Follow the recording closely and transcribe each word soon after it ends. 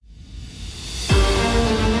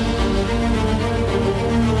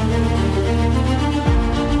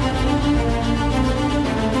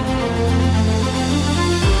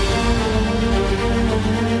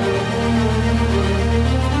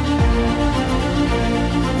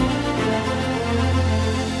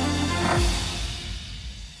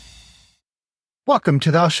Welcome to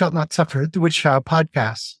Thou Shalt Not Suffer, the Witch Trial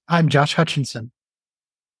Podcast. I'm Josh Hutchinson.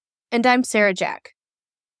 And I'm Sarah Jack.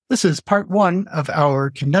 This is part 1 of our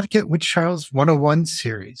Connecticut Witch Trials 101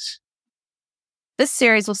 series. This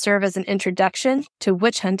series will serve as an introduction to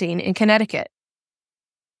witch hunting in Connecticut.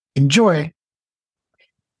 Enjoy.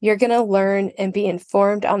 You're going to learn and be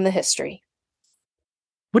informed on the history.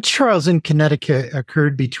 Witch trials in Connecticut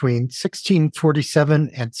occurred between 1647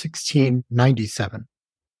 and 1697.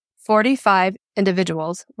 45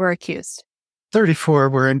 individuals were accused. 34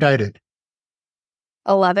 were indicted.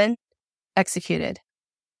 11 executed.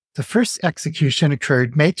 The first execution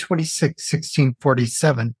occurred May 26,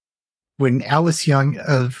 1647, when Alice Young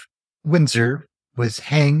of Windsor was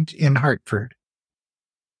hanged in Hartford.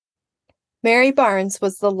 Mary Barnes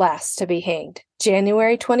was the last to be hanged,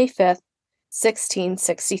 January 25th,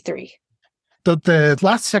 1663. Though the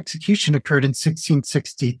last execution occurred in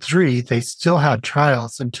 1663, they still had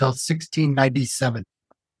trials until 1697.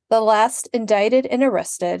 The last indicted and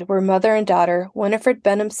arrested were mother and daughter Winifred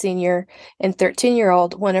Benham Sr. and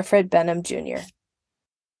 13-year-old Winifred Benham Jr.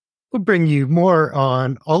 We'll bring you more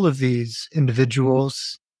on all of these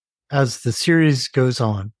individuals as the series goes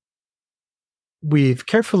on. We've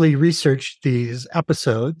carefully researched these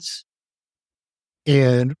episodes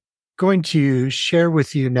and going to share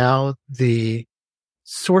with you now the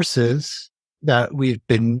sources that we've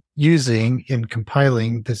been using in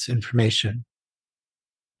compiling this information.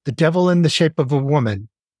 The Devil in the Shape of a Woman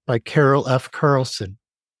by Carol F. Carlson.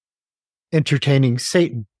 Entertaining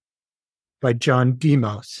Satan by John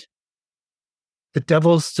Demos. The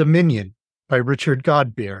Devil's Dominion by Richard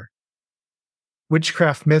Godbeer.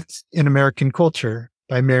 Witchcraft Myths in American Culture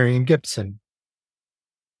by Marion Gibson.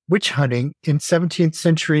 Witch Hunting in 17th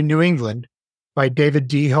Century New England by David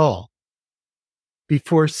D. Hall.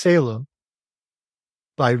 Before Salem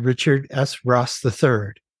by Richard S. Ross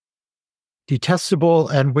III. Detestable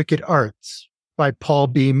and Wicked Arts by Paul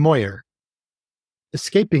B. Moyer.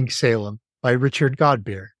 Escaping Salem by Richard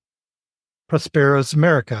Godbeer. Prospero's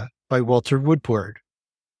America by Walter Woodward.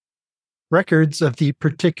 Records of the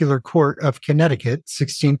Particular Court of Connecticut,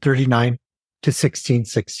 1639 to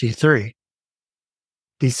 1663.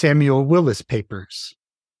 The Samuel Willis Papers.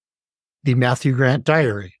 The Matthew Grant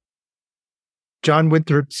Diary. John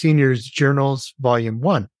Winthrop Sr.'s Journals, Volume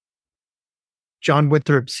 1. John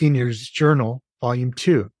Winthrop Sr.'s Journal, Volume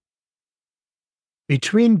 2.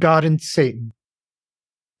 Between God and Satan.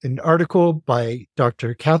 An article by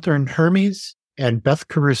Dr. Catherine Hermes and Beth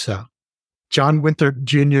Caruso. John Winthrop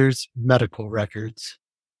Jr.'s Medical Records.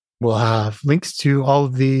 We'll have links to all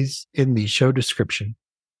of these in the show description.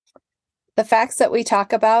 The facts that we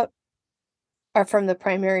talk about are from the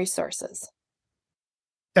primary sources.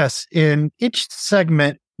 Yes, in each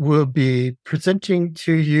segment, we'll be presenting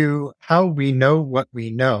to you how we know what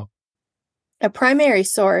we know. A primary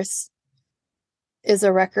source is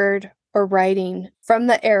a record or writing from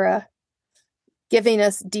the era giving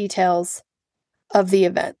us details of the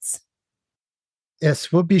events.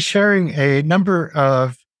 Yes, we'll be sharing a number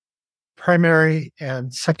of primary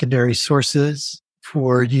and secondary sources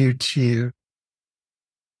for you to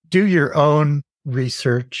do your own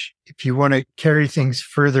research. If you want to carry things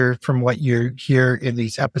further from what you hear in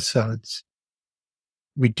these episodes,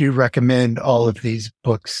 we do recommend all of these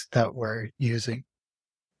books that we're using.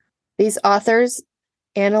 These authors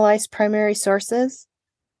analyzed primary sources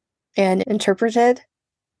and interpreted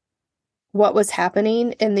what was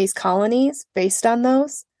happening in these colonies based on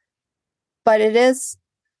those. But it is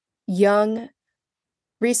young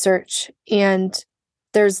research and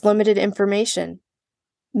there's limited information.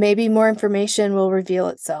 Maybe more information will reveal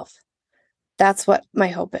itself. That's what my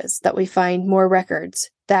hope is, that we find more records,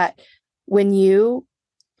 that when you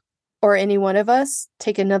or any one of us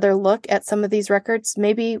take another look at some of these records,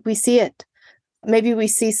 maybe we see it. Maybe we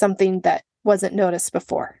see something that wasn't noticed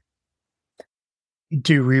before.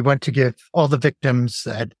 Do we want to give all the victims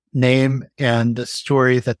that name and the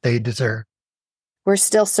story that they deserve? We're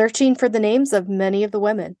still searching for the names of many of the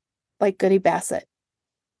women, like Goody Bassett.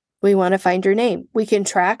 We want to find her name. We can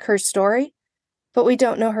track her story, but we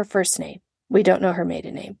don't know her first name. We don't know her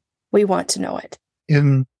maiden name. We want to know it.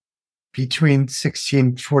 In between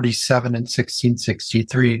 1647 and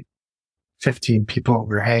 1663, 15 people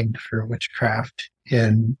were hanged for witchcraft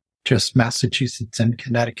in just Massachusetts and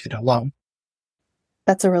Connecticut alone.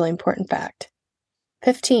 That's a really important fact.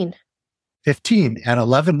 15. 15, and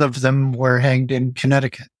 11 of them were hanged in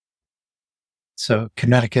Connecticut. So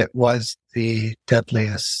Connecticut was the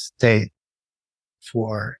deadliest state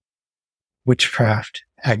for witchcraft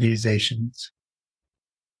accusations.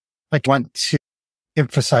 I want to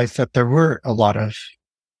emphasize that there were a lot of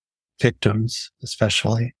victims,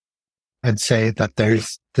 especially. and say that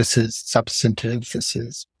this is substantive, this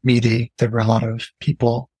is meaty. There were a lot of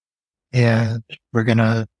people, and we're going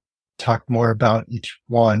to talk more about each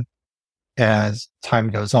one as time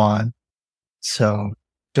goes on. So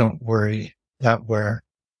don't worry that we're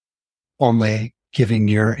only giving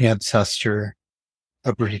your ancestor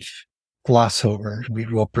a brief gloss over. We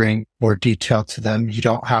will bring more detail to them. You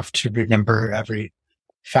don't have to remember every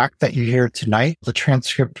fact that you hear tonight. The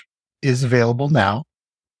transcript is available now,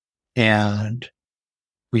 and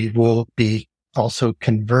we will be also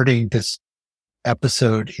converting this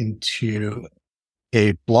episode into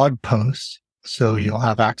a blog post. So you'll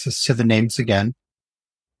have access to the names again,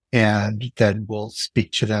 and then we'll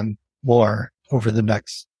speak to them more over the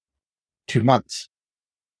next 2 months.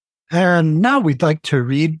 And now we'd like to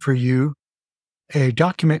read for you a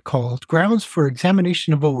document called Grounds for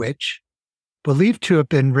Examination of a Witch, believed to have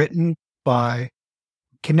been written by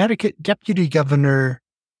Connecticut Deputy Governor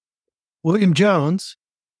William Jones.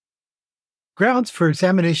 Grounds for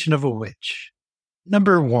Examination of a Witch.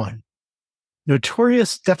 Number 1.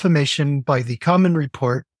 Notorious defamation by the common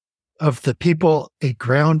report of the people, a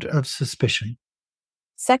ground of suspicion.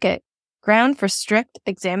 Second, ground for strict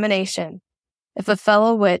examination. If a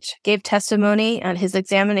fellow witch gave testimony on his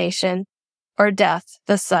examination or death,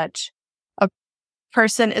 the such, a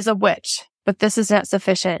person is a witch, but this is not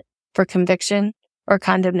sufficient for conviction or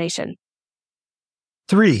condemnation.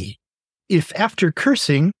 3. If after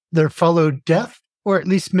cursing there followed death or at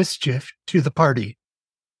least mischief to the party.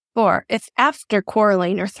 4. If after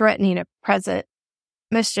quarreling or threatening a present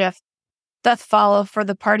mischief doth follow for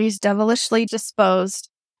the parties devilishly disposed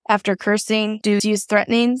after cursing do use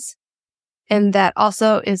threatenings, and that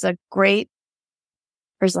also is a great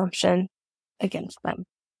presumption against them.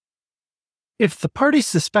 If the party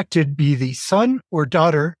suspected be the son or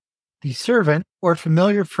daughter, the servant or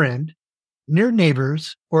familiar friend, near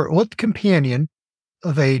neighbors, or old companion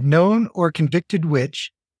of a known or convicted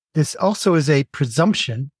witch, this also is a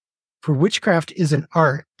presumption, for witchcraft is an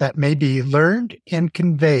art that may be learned and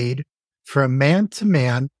conveyed from man to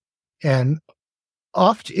man, and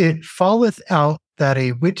oft it falleth out that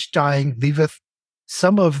a witch dying leaveth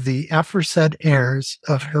some of the aforesaid heirs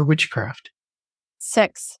of her witchcraft.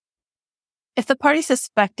 6. If the party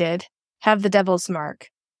suspected have the devil's mark,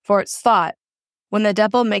 for it's thought, when the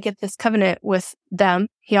devil maketh this covenant with them,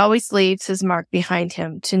 he always leaves his mark behind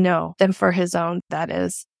him to know them for his own. That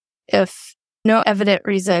is, if no evident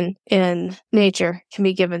reason in nature can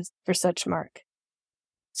be given for such mark.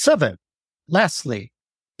 7. Lastly,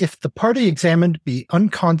 if the party examined be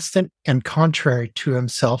unconstant and contrary to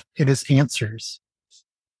himself in his answers.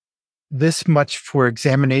 This much for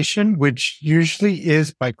examination, which usually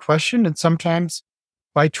is by question and sometimes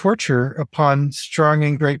by torture upon strong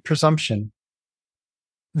and great presumption.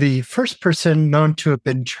 The first person known to have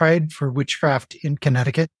been tried for witchcraft in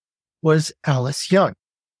Connecticut was Alice Young.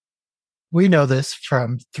 We know this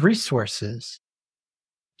from 3 sources: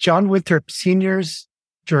 John Winthrop Sr.'s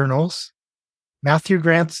journals, Matthew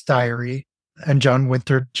Grant's diary, and John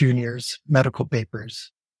Winthrop Jr.'s medical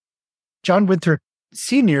papers. John Winthrop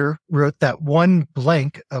Sr. wrote that one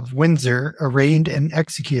blank of Windsor arraigned and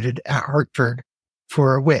executed at Hartford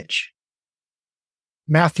for a witch.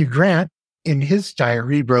 Matthew Grant, in his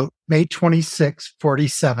diary, wrote May 26,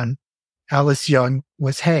 47, Alice Young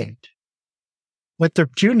was hanged.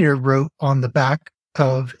 Winthrop Jr. wrote on the back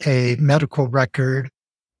of a medical record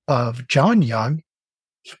of John Young,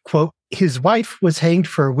 quote, his wife was hanged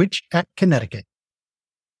for a witch at Connecticut.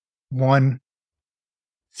 One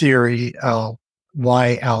theory of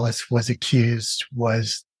why Alice was accused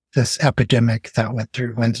was this epidemic that went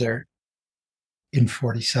through Windsor in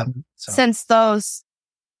 47. So, since those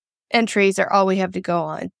entries are all we have to go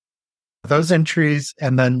on. Those entries,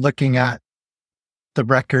 and then looking at the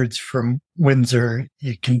records from Windsor,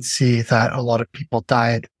 you can see that a lot of people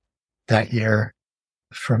died that year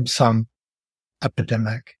from some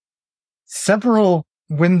epidemic. Several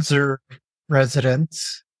Windsor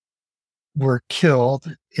residents were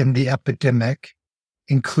killed in the epidemic,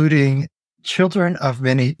 including children of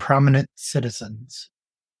many prominent citizens.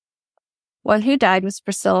 One who died was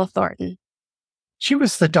Priscilla Thornton. She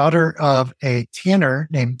was the daughter of a tanner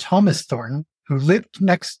named Thomas Thornton, who lived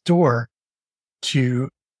next door to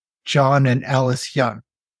John and Alice Young.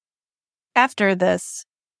 After this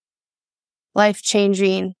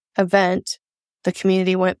life-changing event the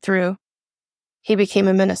community went through, he became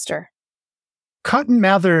a minister. Cotton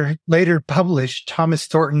Mather later published Thomas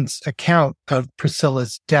Thornton's account of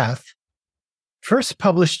Priscilla's death, first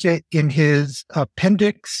published it in his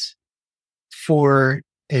appendix for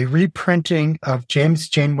a reprinting of James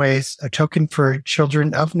Janeway's A Token for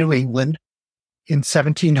Children of New England in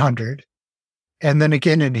 1700. and then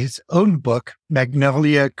again in his own book,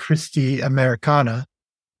 Magnalia Christi Americana,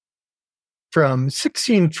 from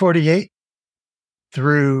 1648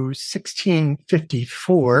 through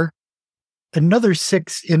 1654, another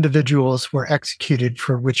 6 individuals were executed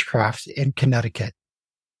for witchcraft in Connecticut.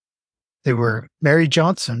 They were Mary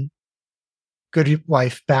Johnson,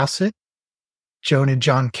 Goodwife Bassett, Joan and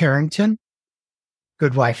John Carrington,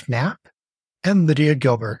 Goodwife Knapp, and Lydia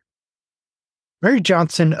Gilbert. Mary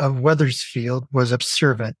Johnson of Wethersfield was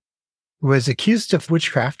observant, was accused of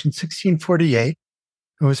witchcraft in 1648,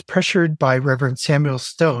 and was pressured by Reverend Samuel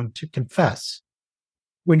Stone to confess.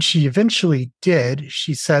 When she eventually did,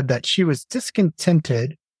 she said that she was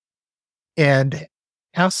discontented and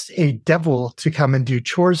asked a devil to come and do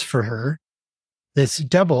chores for her. This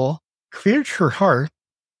devil cleared her hearth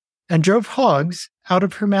and drove hogs out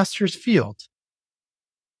of her master's field.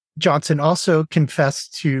 Johnson also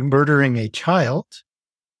confessed to murdering a child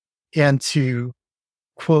and to,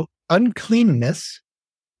 quote, uncleanness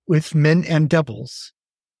with men and devils.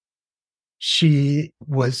 She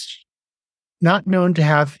was not known to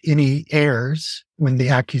have any heirs when the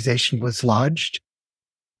accusation was lodged,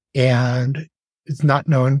 and is not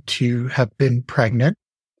known to have been pregnant.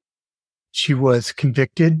 She was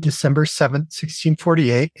convicted December 7th,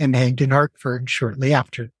 1648, and hanged in Hartford shortly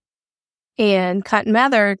after. And Cotton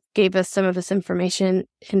Mather gave us some of this information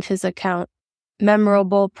in his account,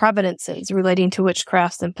 Memorable Providences Relating to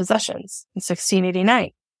Witchcrafts and Possessions, in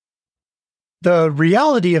 1689. The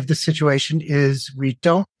reality of the situation is we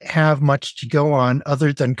don't have much to go on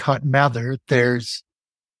other than Cotton Mather. There's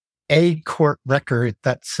a court record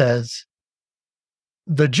that says,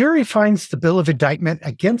 the jury finds the bill of indictment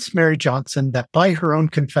against Mary Johnson that by her own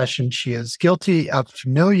confession she is guilty of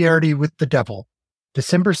familiarity with the devil,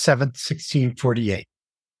 December 7th, 1648.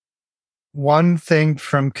 One thing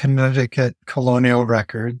from Connecticut colonial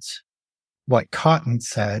records, what Cotton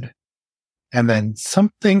said, and then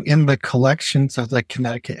something in the collections of the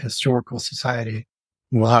Connecticut Historical Society.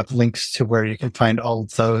 We'll have links to where you can find all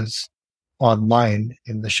of those online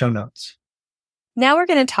in the show notes. Now we're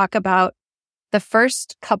going to talk about the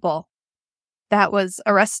first couple that was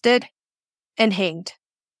arrested and hanged,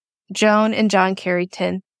 Joan and John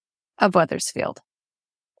Carrington of Wethersfield.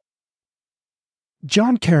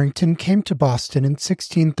 John Carrington came to Boston in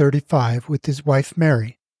 1635 with his wife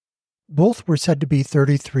Mary. Both were said to be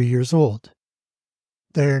 33 years old.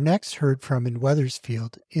 They are next heard from in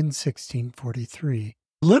Wethersfield in 1643.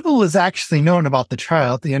 Little is actually known about the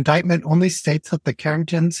trial. The indictment only states that the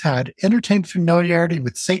Carringtons had entertained familiarity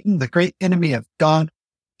with Satan, the great enemy of God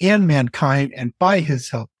and mankind, and by his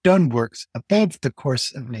help done works above the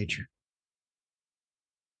course of nature.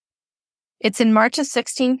 It's in March of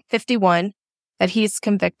 1651 that he's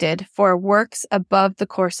convicted for works above the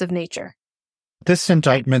course of nature. This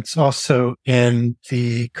indictment's also in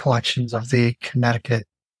the collections of the Connecticut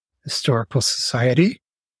Historical Society.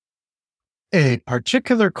 A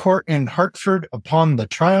particular court in Hartford upon the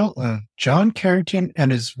trial of John Carrington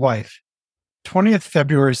and his wife, 20th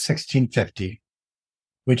February 1650,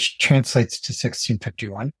 which translates to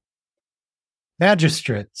 1651.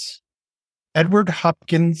 Magistrates, Edward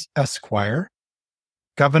Hopkins, Esquire,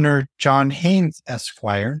 Governor John Haynes,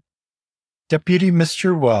 Esquire, Deputy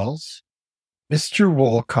Mr. Wells, Mr.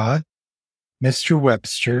 Wolcott, Mr.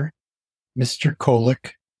 Webster, Mr.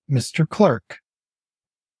 Colick, Mr. Clerk.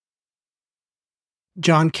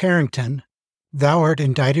 John Carrington, thou art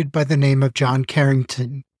indicted by the name of John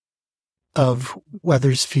Carrington of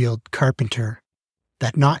Wethersfield, carpenter,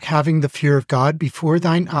 that not having the fear of God before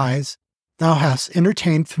thine eyes, thou hast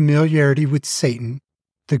entertained familiarity with Satan,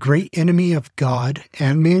 the great enemy of God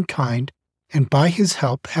and mankind, and by his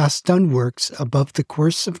help hast done works above the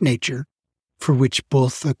course of nature, for which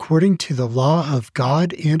both according to the law of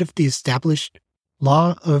God and of the established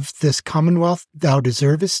law of this Commonwealth thou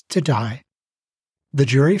deservest to die. The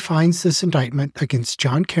jury finds this indictment against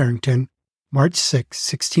John Carrington, March 6,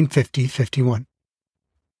 1650-51.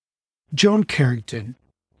 Joan Carrington,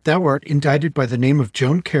 thou art indicted by the name of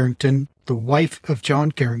Joan Carrington, the wife of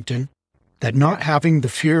John Carrington, that not having the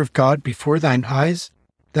fear of God before thine eyes,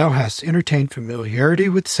 thou hast entertained familiarity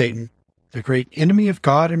with Satan, the great enemy of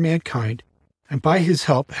God and mankind, and by his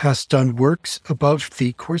help hast done works above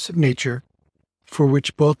the course of nature, for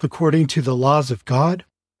which both according to the laws of God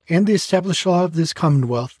and the established law of this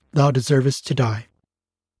Commonwealth thou deservest to die.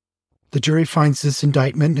 The jury finds this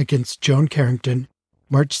indictment against Joan Carrington,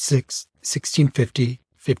 March 6,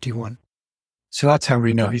 1650-51. So that's how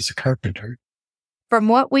we know he's a carpenter. From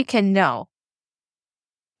what we can know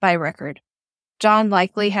by record, John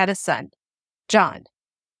likely had a son, John,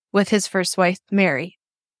 with his first wife, Mary.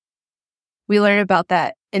 We learn about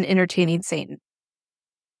that in Entertaining Satan.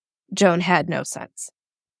 Joan had no sense.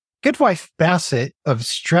 Goodwife Bassett of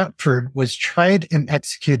Stratford was tried and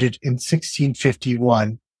executed in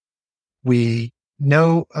 1651. We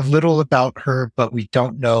know a little about her, but we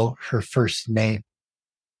don't know her first name.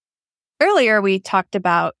 Earlier, we talked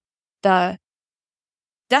about the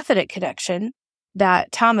definite connection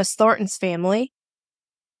that Thomas Thornton's family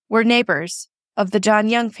were neighbors of the John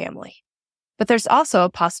Young family. But there's also a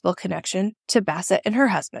possible connection to Bassett and her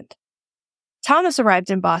husband. Thomas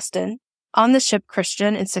arrived in Boston on the ship Christian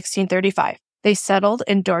in 1635. They settled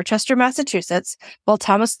in Dorchester, Massachusetts, while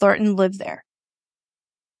Thomas Thornton lived there.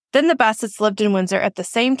 Then the Bassets lived in Windsor at the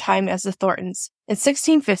same time as the Thorntons. In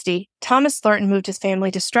 1650, Thomas Thornton moved his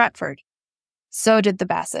family to Stratford. So did the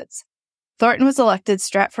Bassets. Thornton was elected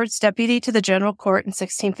Stratford's deputy to the General Court in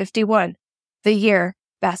 1651, the year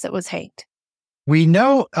Bassett was hanged. We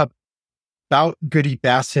know about Goody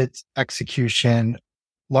Bassett's execution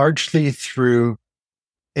largely through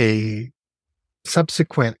a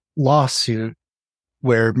subsequent lawsuit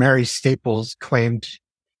where Mary Staples claimed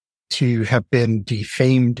to have been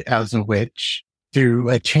defamed as a witch through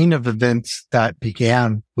a chain of events that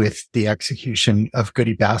began with the execution of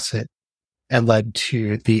Goody Bassett and led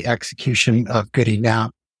to the execution of Goody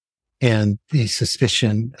Knapp and the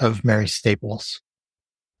suspicion of Mary Staples.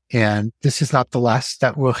 And this is not the last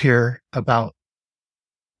that we'll hear about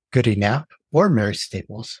Goody Knapp or Mary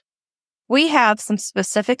Staples. We have some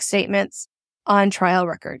specific statements on trial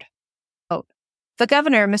record. The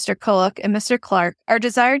governor, Mr. Culloch, and Mr. Clark are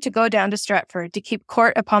desired to go down to Stratford to keep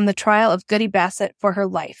court upon the trial of Goody Bassett for her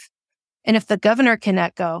life. And if the governor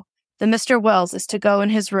cannot go, then Mr. Wells is to go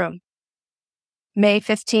in his room. May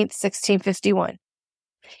 15th, 1651.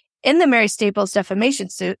 In the Mary Staples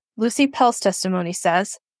defamation suit, Lucy Pell's testimony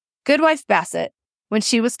says, Goodwife Bassett, when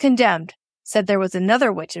she was condemned, said there was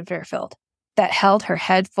another witch in Fairfield that held her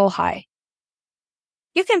head full high.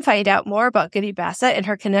 You can find out more about Goody Bassett and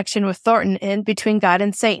her connection with Thornton in Between God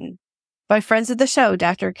and Satan by friends of the show,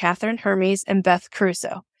 Dr. Catherine Hermes and Beth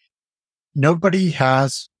Caruso. Nobody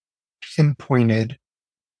has pinpointed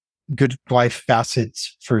Goodwife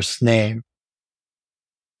Bassett's first name.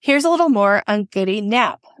 Here's a little more on Goody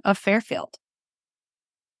Knapp of Fairfield.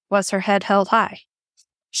 Was her head held high?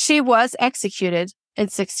 She was executed in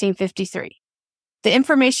 1653. The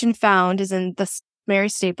information found is in the Mary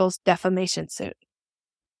Staples defamation suit.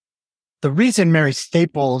 The reason Mary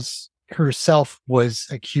Staples herself was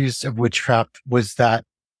accused of witchcraft was that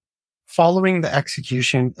following the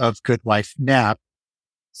execution of Goodwife Knapp,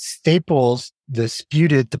 Staples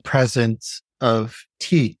disputed the presence of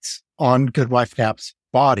teats on Goodwife Knapp's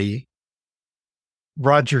body.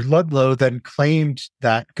 Roger Ludlow then claimed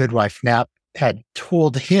that Goodwife Knapp had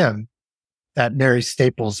told him that Mary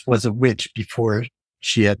Staples was a witch before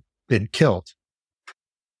she had been killed.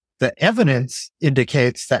 The evidence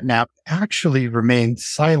indicates that Knapp actually remained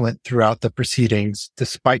silent throughout the proceedings,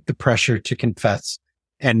 despite the pressure to confess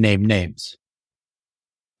and name names.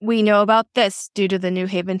 We know about this due to the New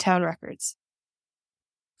Haven town records.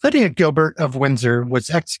 Lydia Gilbert of Windsor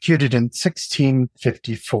was executed in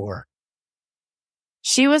 1654.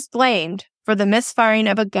 She was blamed for the misfiring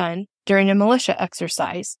of a gun during a militia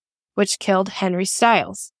exercise, which killed Henry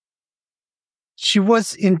Stiles. She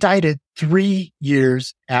was indicted 3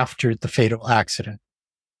 years after the fatal accident.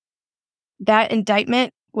 That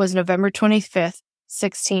indictment was November 25th,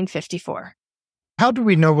 1654. How do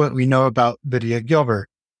we know what we know about Lydia Gilbert?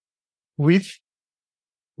 We've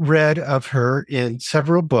read of her in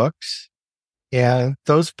several books, and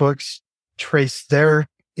those books trace their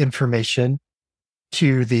information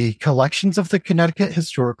to the collections of the Connecticut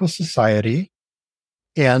Historical Society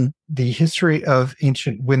and the History of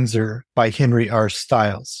Ancient Windsor by Henry R.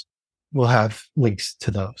 Stiles. We'll have links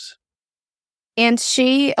to those. And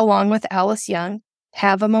she, along with Alice Young,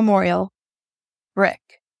 have a memorial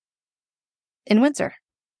brick in Windsor.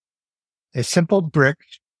 A simple brick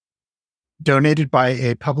donated by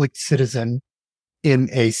a public citizen in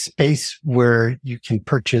a space where you can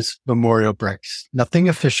purchase memorial bricks. Nothing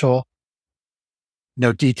official,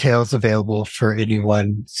 no details available for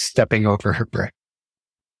anyone stepping over her brick.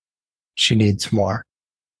 She needs more.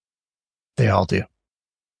 They all do.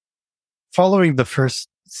 Following the first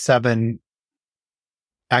 7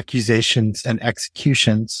 accusations and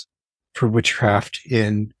executions for witchcraft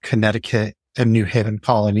in Connecticut and New Haven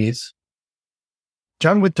colonies,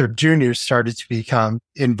 John Winthrop Jr. started to become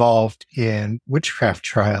involved in witchcraft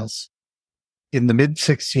trials in the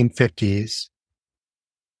mid-1650s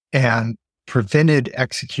and prevented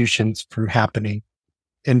executions from happening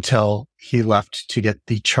until he left to get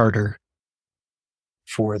the charter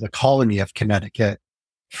for the colony of Connecticut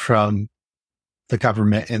from the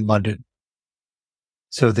government in London.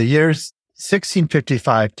 So the years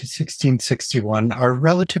 1655 to 1661 are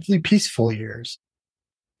relatively peaceful years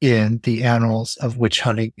in the annals of witch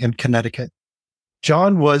hunting in Connecticut.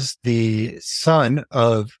 John was the son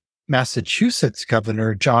of Massachusetts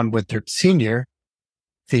Governor John Winthrop Sr.,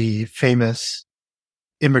 the famous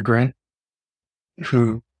immigrant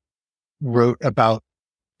who wrote about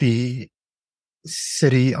the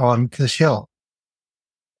city on the hill.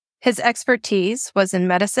 His expertise was in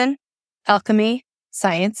medicine, alchemy,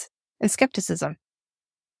 science, and skepticism.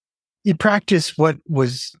 He practiced what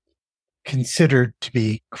was considered to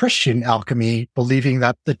be Christian alchemy, believing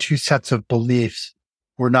that the two sets of beliefs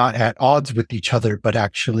were not at odds with each other, but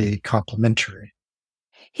actually complementary.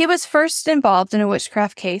 He was first involved in a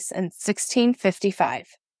witchcraft case in 1655.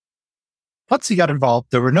 Once he got involved,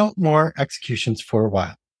 there were no more executions for a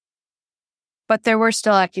while. But there were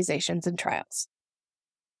still accusations and trials.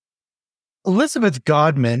 Elizabeth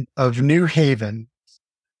Godman of New Haven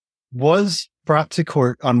was brought to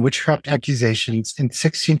court on witchcraft accusations in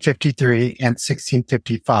 1653 and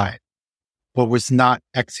 1655, but was not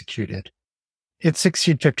executed. In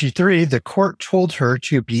 1653, the court told her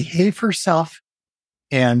to behave herself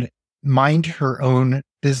and mind her own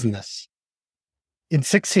business. In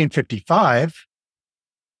 1655,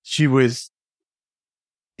 she was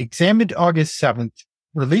examined August 7th,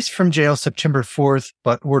 released from jail September 4th,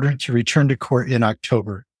 but ordered to return to court in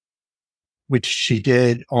October, which she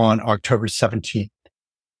did on October 17th.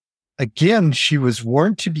 Again, she was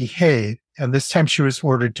warned to behave, and this time she was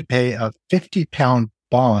ordered to pay a 50-pound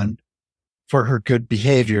bond for her good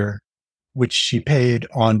behavior, which she paid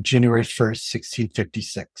on January 1st,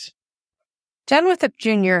 1656. John Winthrop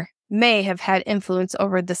Jr. may have had influence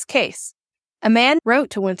over this case. A man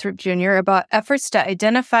wrote to Winthrop Jr. about efforts to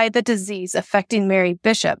identify the disease affecting Mary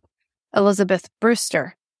Bishop, Elizabeth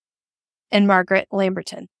Brewster, and Margaret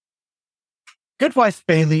Lamberton. Goodwife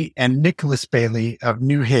Bailey and Nicholas Bailey of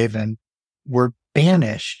New Haven were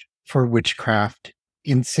banished for witchcraft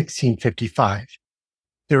in 1655.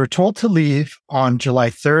 They were told to leave on July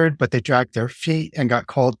 3rd, but they dragged their feet and got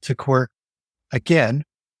called to court again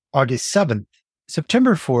August 7th,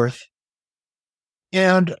 September 4th,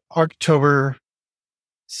 and October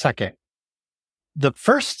 2nd. The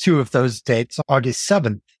first two of those dates, August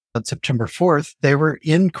 7th and September 4th, they were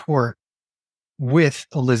in court with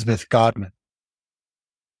Elizabeth Godman.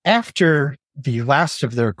 After the last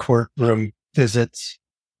of their courtroom visits,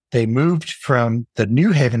 they moved from the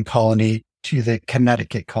New Haven colony to the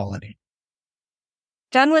Connecticut colony.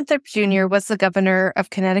 John Winthrop Jr. was the governor of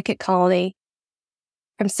Connecticut colony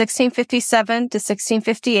from 1657 to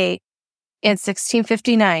 1658 and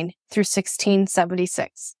 1659 through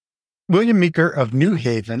 1676. William Meeker of New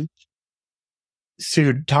Haven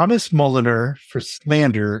sued Thomas Mulliner for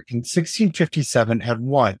slander in 1657 and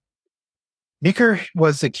won. Meeker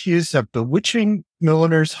was accused of bewitching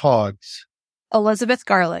Mulliner's hogs. Elizabeth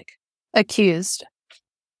Garlick, accused.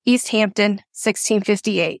 East Hampton,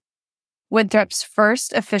 1658. Winthrop's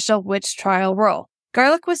first official witch trial role.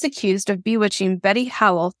 Garlick was accused of bewitching Betty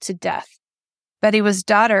Howell to death. Betty was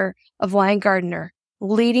daughter of Lyon Gardner,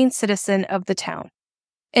 leading citizen of the town.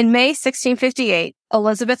 In May 1658,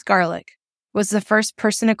 Elizabeth Garlick was the first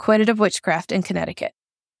person acquitted of witchcraft in Connecticut.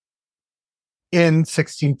 In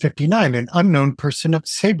 1659, an unknown person of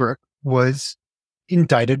Saybrook was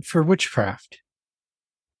indicted for witchcraft.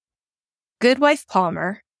 Goodwife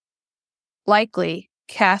Palmer, likely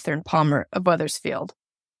Catherine Palmer of Wethersfield,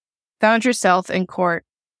 found herself in court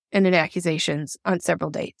and in accusations on several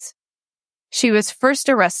dates. She was first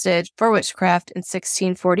arrested for witchcraft in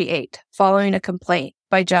 1648, following a complaint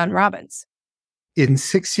by John Robbins. In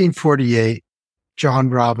 1648, John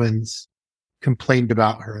Robbins complained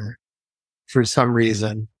about her for some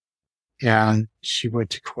reason, and she went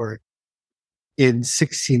to court. In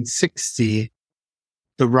 1660,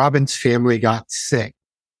 the Robbins family got sick.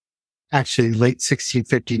 Actually, late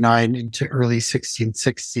 1659 into early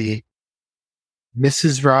 1660,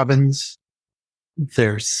 Mrs. Robbins,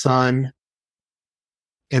 their son,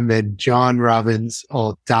 and then John Robbins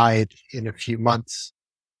all died in a few months.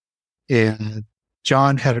 And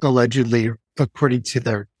John had allegedly, according to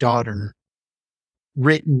their daughter,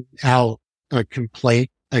 written out a complaint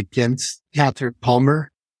against Catherine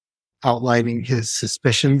Palmer, outlining his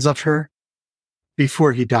suspicions of her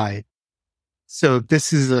before he died. So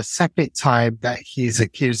this is the second time that he's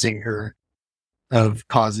accusing her of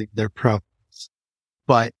causing their problems.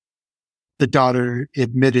 But the daughter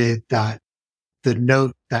admitted that the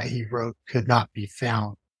note that he wrote could not be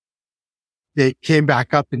found. It came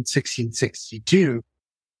back up in 1662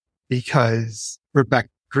 because Rebecca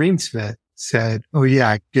Greensmith said, oh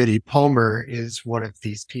yeah, Goody Palmer is one of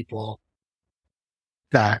these people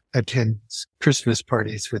that attends Christmas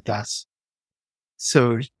parties with us.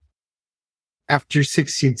 So after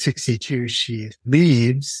 1662, she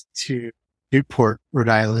leaves to Newport, Rhode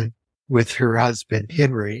Island with her husband,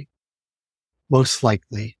 Henry. Most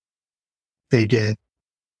likely they did.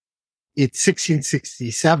 In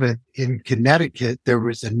 1667, in Connecticut, there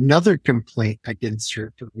was another complaint against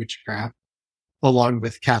her for witchcraft, along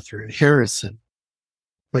with Catherine Harrison.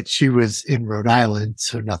 But she was in Rhode Island,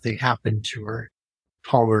 so nothing happened to her.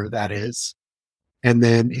 Palmer, that is. And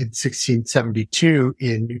then in 1672,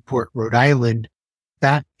 in Newport, Rhode Island,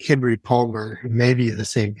 that Henry Palmer, who may be the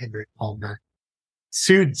same Henry Palmer,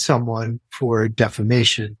 sued someone for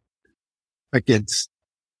defamation against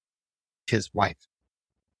his wife.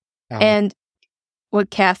 And would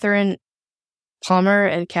Catherine Palmer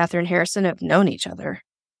and Catherine Harrison have known each other?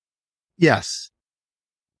 Yes.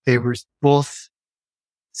 They were both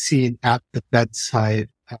seen at the bedside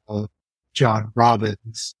of John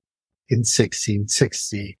Robbins in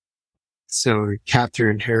 1660. So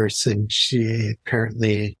Catherine Harrison, she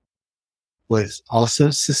apparently was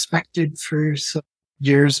also suspected for some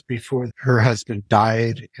years before her husband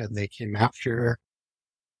died, and they came after her.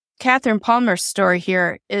 Catherine Palmer's story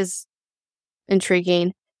here is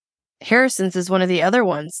intriguing. Harrison's is one of the other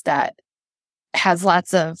ones that has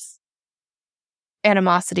lots of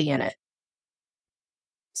animosity in it.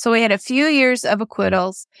 So we had a few years of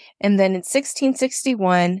acquittals, and then in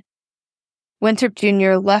 1661, Winthrop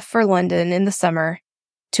Jr. left for London in the summer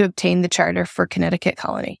to obtain the charter for Connecticut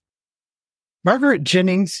colony. Margaret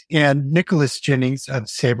Jennings and Nicholas Jennings of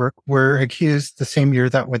Saybrook were accused the same year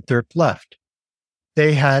that Winthrop left.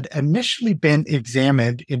 They had initially been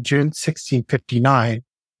examined in June 1659,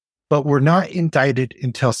 but were not indicted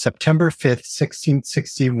until September 5th,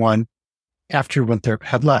 1661, after Winthrop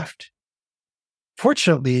had left.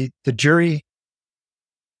 Fortunately, the jury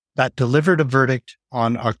that delivered a verdict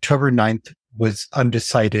on October 9th was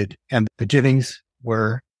undecided, and the Jennings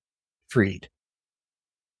were freed.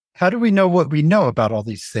 How do we know what we know about all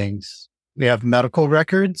these things? We have medical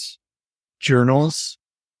records, journals,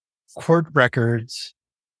 court records,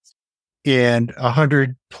 and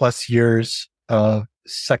 100 plus years of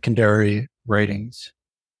secondary writings.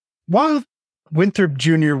 While Winthrop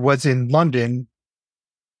Jr. was in London,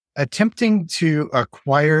 attempting to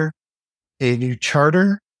acquire a new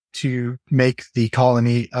charter to make the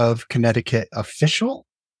colony of Connecticut official,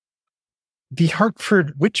 the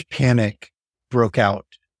Hartford witch panic broke out.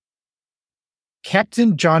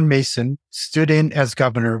 Captain John Mason stood in as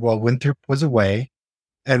governor while Winthrop was away,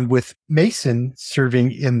 and with Mason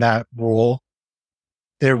serving in that role,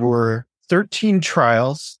 there were 13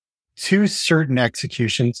 trials, 2 certain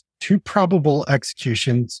executions, 2 probable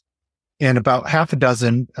executions, and about half a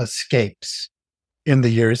dozen escapes in the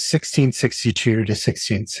years 1662 to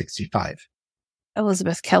 1665.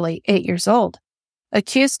 Elizabeth Kelly, 8 years old,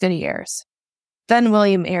 accused Goody Ayres. Then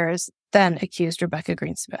William Ayres then accused Rebecca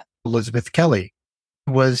Greensmith. Elizabeth Kelly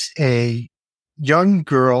was a young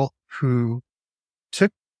girl who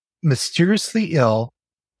took mysteriously ill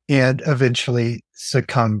and eventually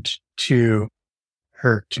succumbed to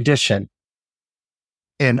her condition.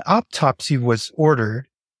 An autopsy was ordered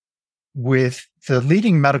with the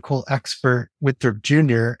leading medical expert, Winthrop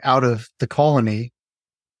Jr., out of the colony.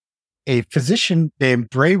 A physician named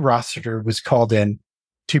Bray Rossiter was called in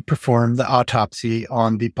to perform the autopsy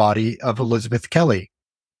on the body of Elizabeth Kelly.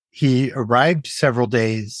 He arrived several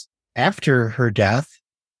days after her death,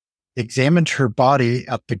 examined her body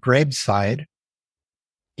at the graveside,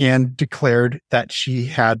 and declared that she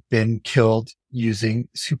had been killed using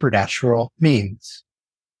supernatural means.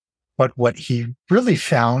 But what he really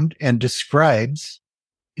found and describes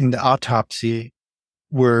in the autopsy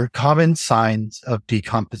were common signs of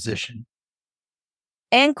decomposition.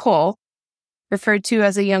 Anne Cole, referred to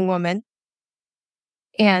as a young woman,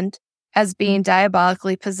 and as being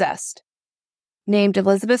diabolically possessed, named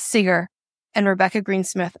Elizabeth Seeger and Rebecca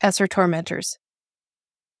Greensmith as her tormentors.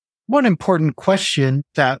 One important question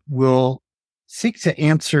that we'll seek to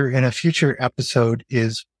answer in a future episode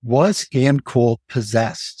is, was Anne Cole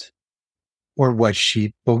possessed? Or was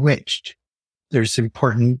she bewitched? There's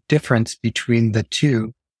important difference between the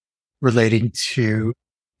two relating to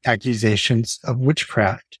accusations of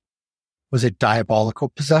witchcraft. Was it diabolical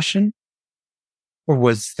possession? Or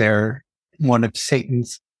was there one of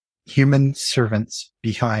Satan's human servants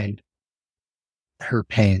behind her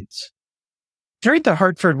pains? During the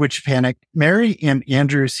Hartford witch panic, Mary and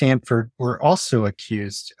Andrew Sanford were also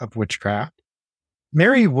accused of witchcraft.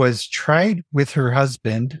 Mary was tried with her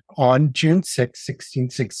husband on June 6,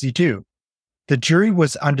 1662. The jury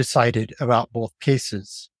was undecided about both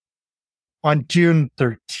cases. On June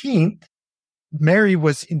 13th, Mary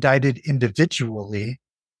was indicted individually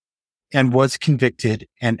and was convicted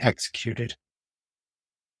and executed.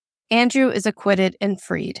 Andrew is acquitted and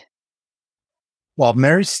freed. While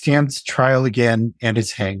Mary stands trial again and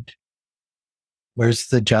is hanged. Where's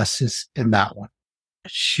the justice in that one?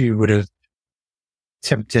 She would have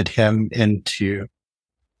tempted him into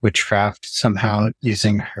witchcraft somehow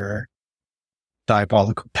using her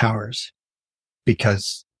diabolical powers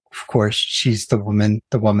because, of course, she's the woman.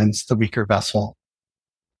 The woman's the weaker vessel.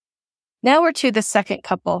 Now we're to the second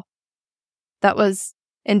couple that was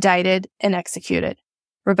indicted and executed.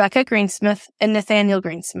 Rebecca Greensmith and Nathaniel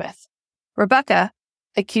Greensmith. Rebecca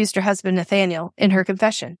accused her husband Nathaniel in her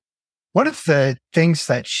confession. One of the things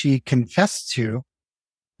that she confessed to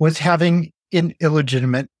was having an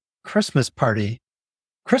illegitimate Christmas party.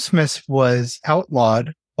 Christmas was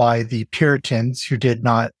outlawed by the Puritans, who did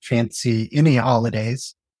not fancy any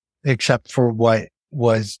holidays except for what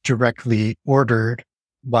was directly ordered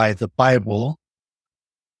by the Bible.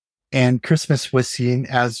 And Christmas was seen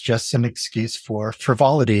as just an excuse for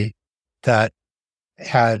frivolity that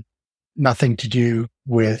had nothing to do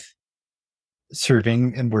with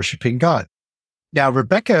serving and worshiping God. Now,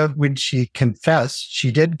 Rebecca, when she confessed,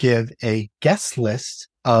 she did give a guest list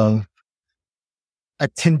of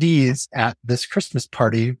attendees at this Christmas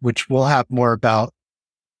party, which we'll have more about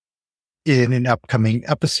in an upcoming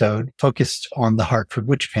episode focused on the Hartford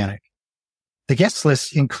Witch Panic. The guest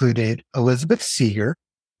list included Elizabeth Seeger,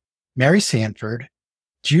 Mary Sanford,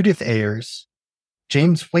 Judith Ayers,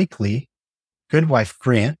 James Wakely, Goodwife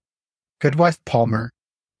Grant, Goodwife Palmer,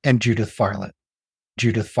 and Judith Farlett.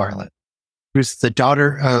 Judith Farlett, who's the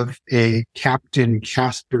daughter of a Captain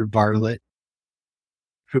Casper Bartlett,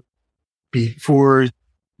 who, before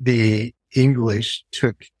the English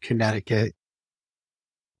took Connecticut,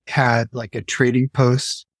 had like a trading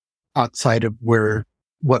post outside of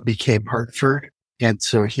what became Hartford. And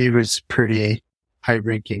so he was pretty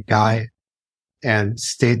high-ranking guy and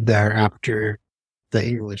stayed there after the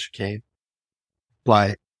English came.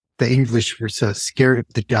 But the English were so scared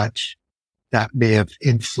of the Dutch that may have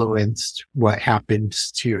influenced what happened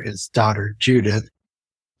to his daughter Judith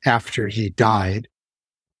after he died.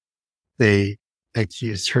 They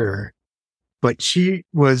accused her, but she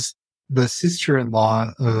was the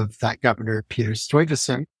sister-in-law of that governor, Peter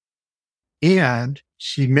Stuyvesant, and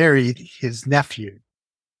she married his nephew.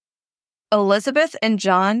 Elizabeth and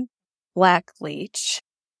John Blackleach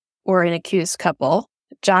were an accused couple.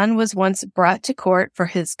 John was once brought to court for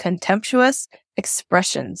his contemptuous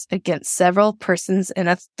expressions against several persons in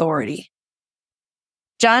authority.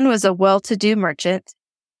 John was a well-to-do merchant.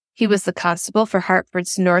 He was the constable for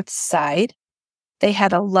Hartford's North Side. They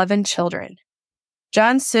had 11 children.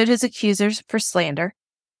 John sued his accusers for slander.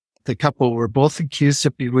 The couple were both accused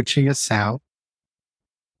of bewitching a sow,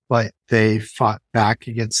 but they fought back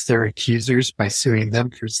against their accusers by suing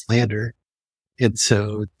them for slander. And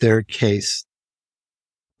so their case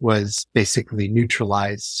was basically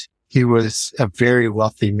neutralized. He was a very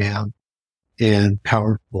wealthy man and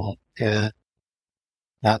powerful, and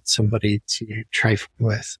not somebody to trifle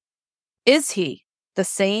with. Is he the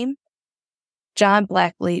same John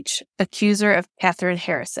Blackleach, accuser of Catherine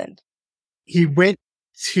Harrison? He went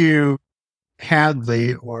to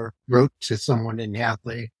Hadley, or wrote to someone in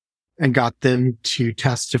Hadley, and got them to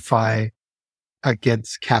testify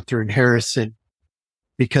against Catherine Harrison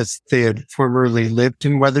because they had formerly lived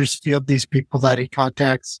in Wethersfield. These people that he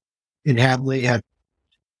contacts in Hadley had.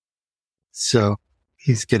 So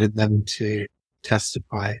he's getting them to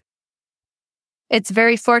testify. It's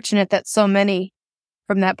very fortunate that so many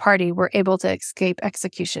from that party were able to escape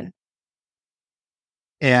execution.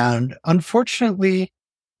 And unfortunately,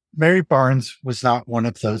 Mary Barnes was not one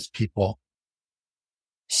of those people.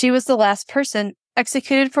 She was the last person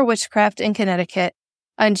executed for witchcraft in Connecticut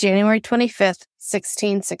on January 25th,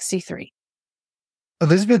 1663.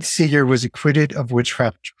 Elizabeth Seeger was acquitted of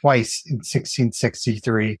witchcraft twice in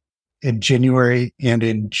 1663, in January and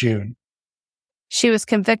in June. She was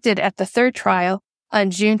convicted at the third trial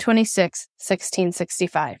on June 26,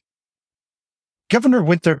 1665. Governor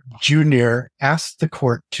Winthrop Jr. asked the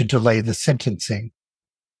court to delay the sentencing.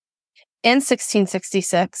 In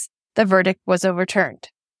 1666, the verdict was overturned.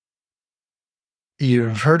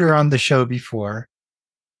 You've heard her on the show before.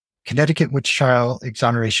 Connecticut Witch Trial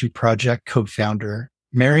Exoneration Project co-founder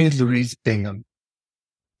Mary Louise Bingham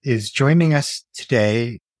is joining us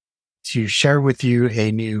today to share with you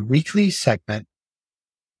a new weekly segment,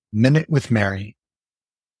 Minute with Mary.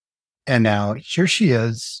 And now here she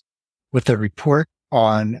is with a report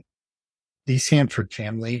on the Sanford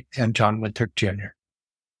family and John Winthrop Jr.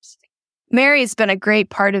 Mary has been a great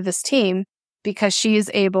part of this team because she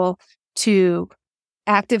is able to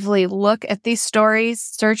actively look at these stories,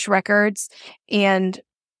 search records, and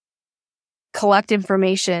collect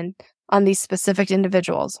information on these specific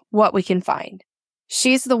individuals, what we can find.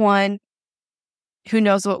 She's the one who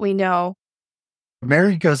knows what we know.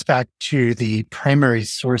 Mary goes back to the primary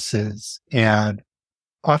sources and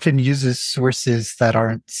often uses sources that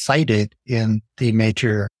aren't cited in the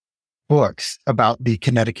major books about the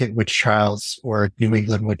Connecticut witch trials or New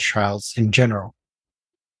England witch trials in general.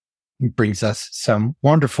 It brings us some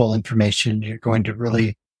wonderful information. You're going to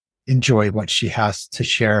really enjoy what she has to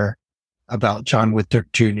share about John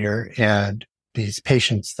Winthrop Jr. and these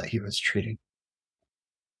patients that he was treating.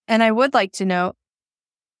 And I would like to note,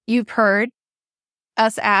 you've heard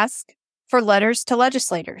us ask for letters to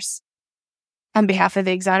legislators on behalf of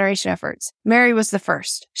the exoneration efforts. Mary was the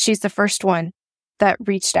first. She's the first one that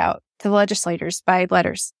reached out to the legislators by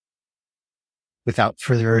letters. Without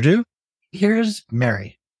further ado, here's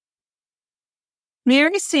Mary.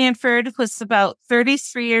 Mary Sanford was about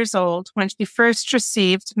 33 years old when she first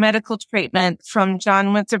received medical treatment from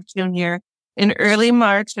John Winthrop Jr. in early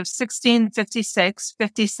March of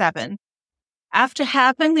 1656-57. After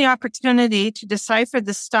having the opportunity to decipher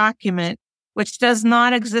this document, which does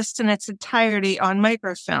not exist in its entirety on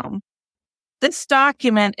microfilm, this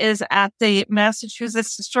document is at the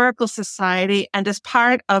Massachusetts Historical Society and is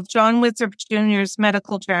part of John Winthrop Jr.'s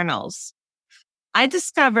medical journals. I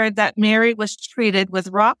discovered that Mary was treated with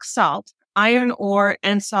rock salt, iron ore,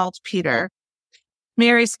 and saltpeter.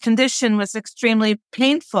 Mary's condition was extremely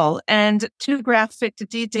painful and too graphic to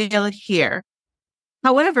detail it here.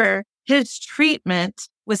 However, his treatment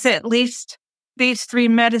with at least these 3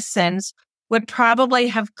 medicines would probably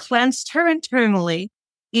have cleansed her internally,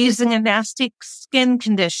 easing a nasty skin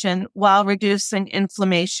condition while reducing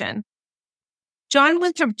inflammation. John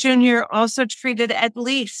Winthrop Jr. also treated at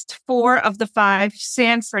least 4 of the 5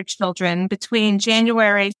 Sanford children between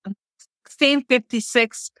January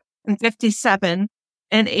 1656 and 57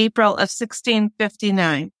 and April of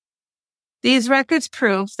 1659. These records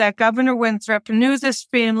prove that Governor Winthrop knew this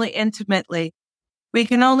family intimately. We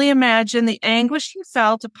can only imagine the anguish he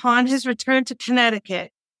felt upon his return to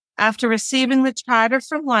Connecticut after receiving the charter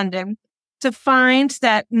from London to find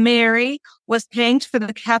that Mary was hanged for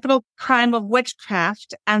the capital crime of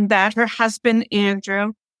witchcraft and that her husband,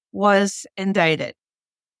 Andrew, was indicted.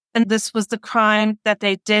 And this was the crime that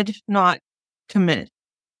they did not commit.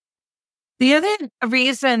 The other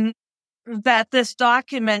reason that this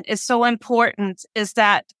document is so important is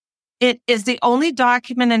that it is the only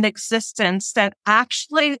document in existence that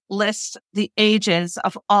actually lists the ages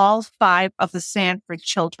of all 5 of the Sanford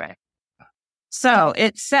children. So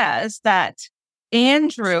it says that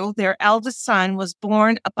Andrew, their eldest son, was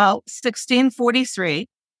born about 1643.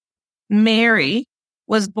 Mary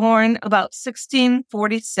was born about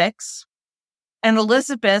 1646. And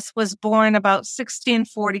Elizabeth was born about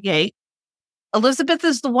 1648. Elizabeth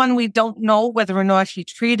is the one we don't know whether or not he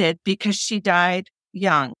treated because she died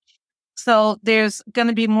young. So there's going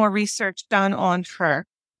to be more research done on her.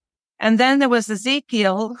 And then there was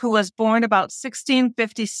Ezekiel, who was born about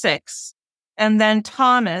 1656. And then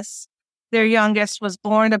Thomas, their youngest, was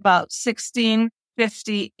born about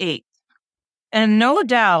 1658. And no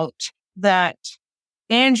doubt that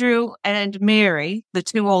Andrew and Mary, the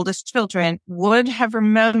 2 oldest children, would have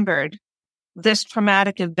remembered this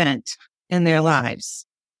traumatic event in their lives.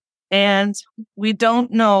 And we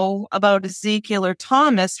don't know about Ezekiel or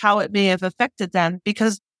Thomas, how it may have affected them,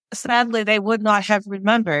 because sadly they would not have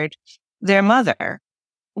remembered their mother,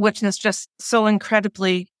 which is just so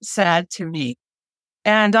incredibly sad to me.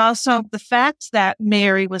 And also the fact that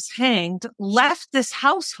Mary was hanged left this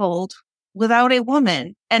household without a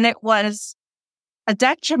woman, and it was a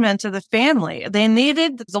detriment to the family. They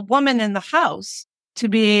needed the woman in the house to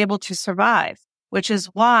be able to survive, which is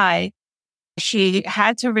why she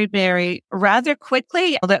had to remarry rather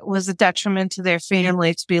quickly. That was a detriment to their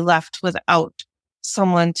family to be left without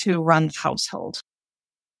someone to run the household.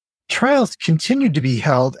 Trials continued to be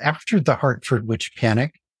held after the Hartford witch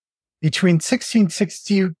panic. Between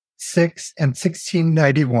 1666 and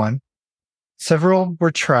 1691, several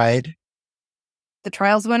were tried. The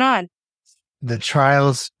trials went on. The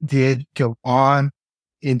trials did go on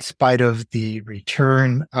in spite of the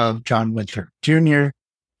return of John Winthrop Jr.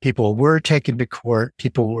 People were taken to court.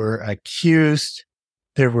 People were accused.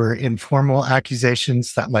 There were informal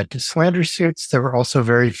accusations that led to slander suits. There were also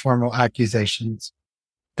very formal accusations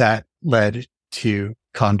that led to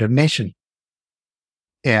condemnation.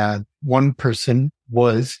 And one person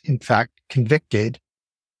was, in fact, convicted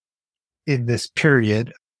in this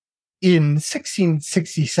period. In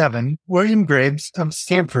 1667, William Graves of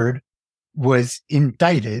Stamford was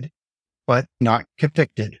indicted but not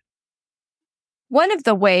convicted. One of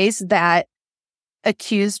the ways that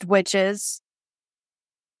accused witches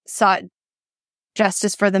sought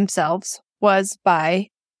justice for themselves was by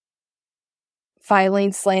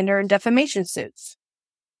filing slander and defamation suits.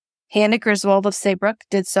 Hannah Griswold of Saybrook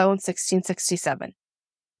did so in 1667.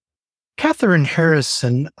 Catherine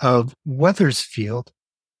Harrison of Wethersfield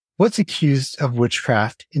was accused of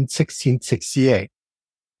witchcraft in 1668.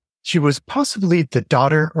 She was possibly the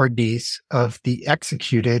daughter or niece of the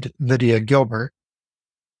executed Lydia Gilbert,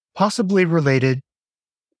 possibly related,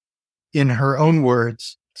 in her own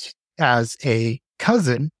words, as a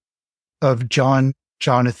cousin of John,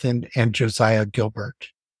 Jonathan, and Josiah Gilbert.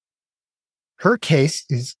 Her case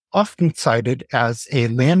is often cited as a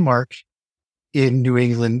landmark in New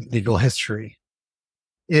England legal history.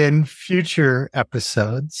 In future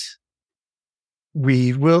episodes,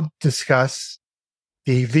 we will discuss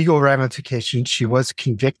the legal ramifications. She was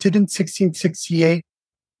convicted in 1668,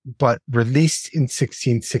 but released in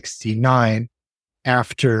 1669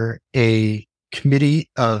 after a committee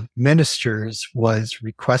of ministers was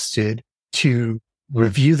requested to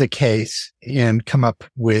review the case and come up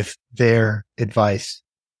with their advice.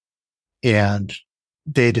 And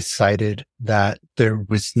they decided that there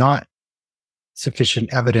was not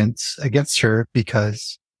sufficient evidence against her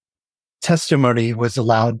because testimony was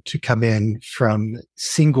allowed to come in from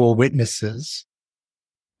single witnesses,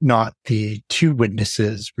 not the two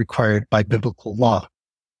witnesses required by biblical law.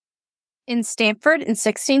 In Stamford in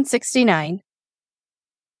 1669,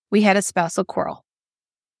 we had a spousal quarrel.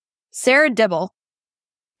 Sarah Dibble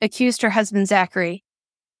accused her husband Zachary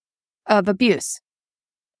of abuse.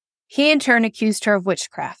 He in turn accused her of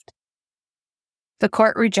witchcraft. The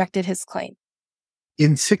court rejected his claim.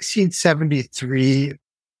 In 1673,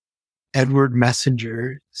 Edward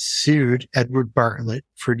Messenger sued Edward Bartlett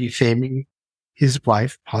for defaming his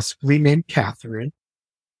wife, possibly named Catherine.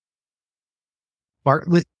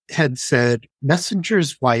 Bartlett had said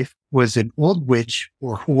Messenger's wife was an old witch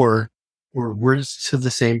or whore, or words to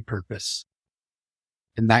the same purpose.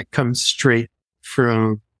 And that comes straight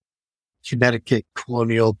from Connecticut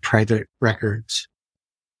colonial private records,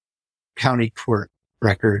 county court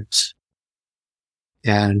records.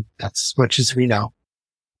 And that's as much as we know.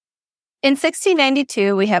 In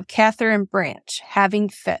 1692, we have Catherine Branch having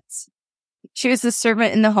fits. She was the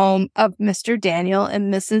servant in the home of Mr. Daniel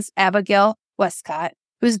and Mrs. Abigail Westcott,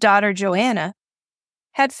 whose daughter Joanna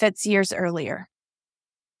had fits years earlier.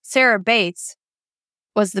 Sarah Bates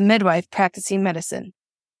was the midwife practicing medicine.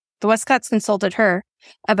 The Westcotts consulted her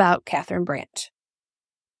about Catherine Branch.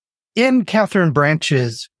 In Catherine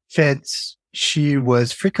Branch's fits, she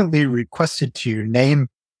was frequently requested to name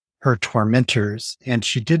her tormentors, and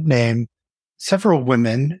she did name several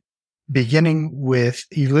women, beginning with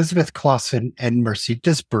Elizabeth Clausen and Mercy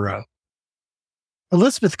Disborough.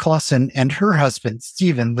 Elizabeth Clausen and her husband,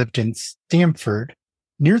 Stephen, lived in Stamford,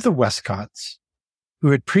 near the Westcotts,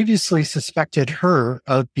 who had previously suspected her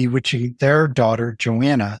of bewitching their daughter,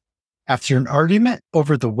 Joanna, after an argument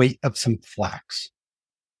over the weight of some flax.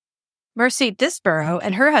 Mercy Disborough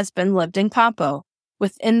and her husband lived in Campo,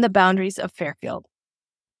 within the boundaries of Fairfield.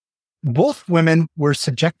 Both women were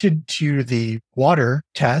subjected to the water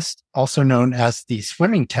test, also known as the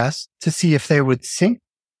swimming test, to see if they would sink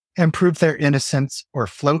and prove their innocence or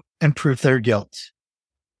float and prove their guilt.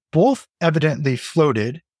 Both evidently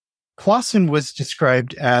floated. Clausen was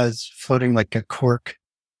described as floating like a cork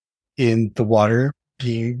in the water,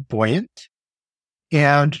 being buoyant.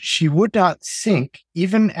 And she would not sink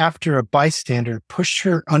even after a bystander pushed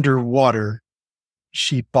her underwater.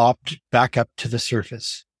 She bobbed back up to the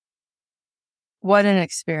surface. What an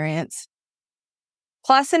experience.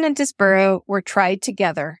 Clausen and Disborough were tried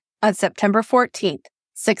together on September 14th,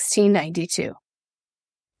 1692.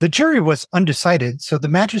 The jury was undecided, so the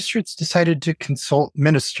magistrates decided to consult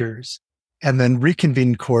ministers and then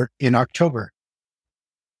reconvene court in October.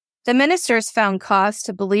 The ministers found cause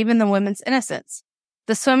to believe in the women's innocence.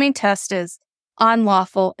 The swimming test is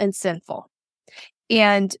unlawful and sinful.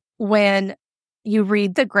 And when you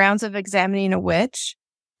read the grounds of examining a witch,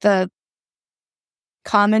 the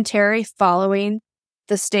commentary following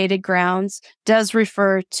the stated grounds does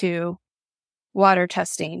refer to water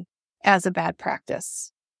testing as a bad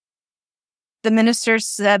practice. The ministers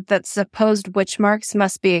said that supposed witch marks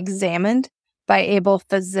must be examined by able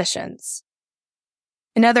physicians.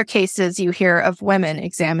 In other cases, you hear of women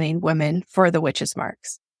examining women for the witches'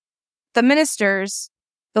 marks. The ministers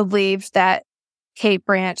believed that Kate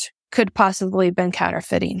Branch could possibly have been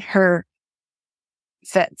counterfeiting her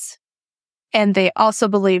fits. And they also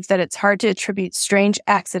believe that it's hard to attribute strange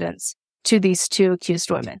accidents to these two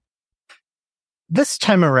accused women. This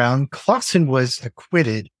time around, Clausen was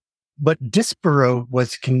acquitted, but Disborough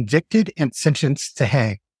was convicted and sentenced to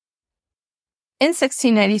hang. In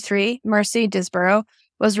 1693, Mercy Disborough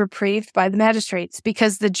was reprieved by the magistrates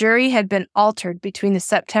because the jury had been altered between the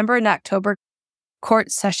September and October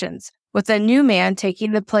court sessions, with a new man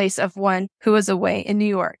taking the place of one who was away in New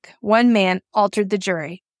York. One man altered the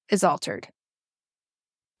jury, is altered.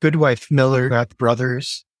 Goodwife Miller got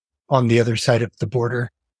brothers on the other side of the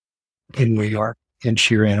border in New York, and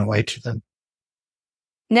she ran away to them.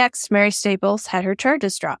 Next, Mary Staples had her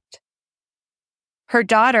charges dropped. Her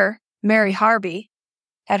daughter, Mary Harvey,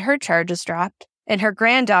 had her charges dropped, and her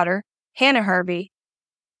granddaughter, Hannah Harvey,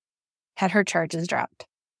 had her charges dropped.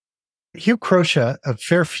 Hugh Croce of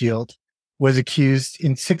Fairfield was accused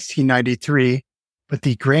in 1693, but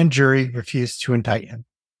the grand jury refused to indict him.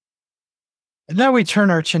 And now we turn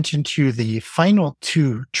our attention to the final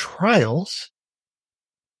two trials,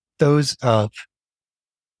 those of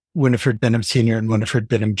Winifred Benham Sr. and Winifred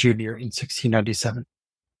Benham Jr. in 1697.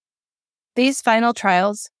 These final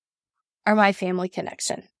trials are my family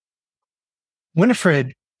connection.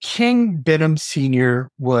 Winifred King Benham Sr.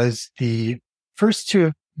 was the first to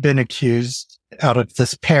have been accused out of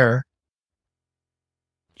this pair.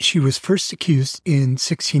 She was first accused in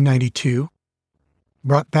 1692,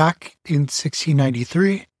 brought back in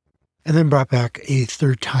 1693, and then brought back a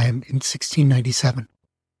third time in 1697.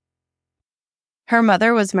 Her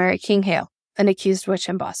mother was Mary King Hale, an accused witch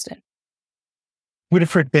in Boston.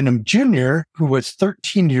 Winifred Benham Jr., who was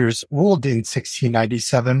 13 years old in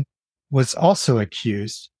 1697, was also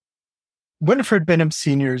accused. Winifred Benham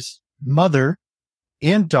Sr.'s mother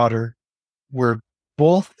and daughter were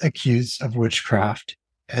both accused of witchcraft,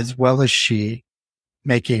 as well as she,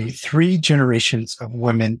 making 3 generations of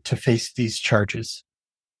women to face these charges.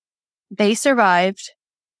 They survived.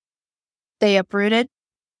 They uprooted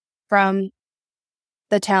from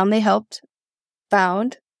the town they helped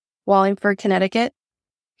found, Wallingford, Connecticut,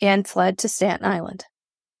 and fled to Staten Island.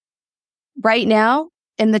 Right now,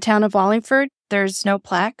 in the town of Wallingford, there's no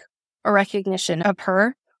plaque or recognition of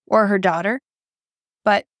her or her daughter,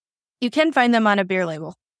 but you can find them on a beer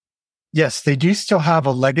label. Yes, they do still have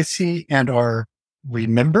a legacy and are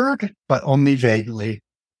remembered, but only vaguely,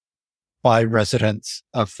 by residents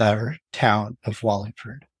of their town of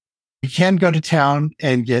Wallingford. You can go to town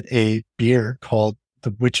and get a beer called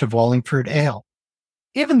the Witch of Wallingford Ale.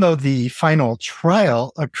 Even though the final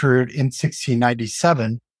trial occurred in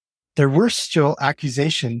 1697, there were still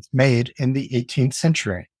accusations made in the 18th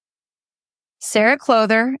century. Sarah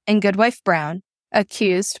Clother and Goodwife Brown,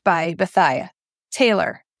 accused by Bethia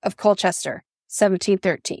Taylor of Colchester,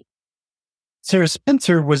 1713. Sarah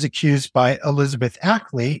Spencer was accused by Elizabeth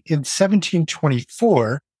Ackley in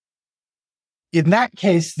 1724. In that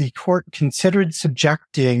case, the court considered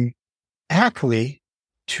subjecting Ackley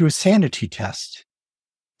to a sanity test.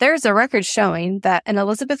 There's a record showing that an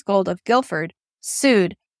Elizabeth Gold of Guilford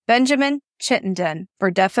sued Benjamin Chittenden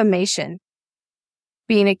for defamation,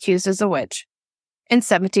 being accused as a witch, in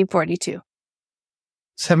 1742.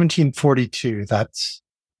 1742, that's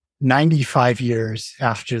 95 years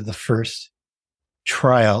after the first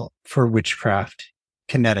trial for witchcraft,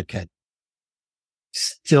 Connecticut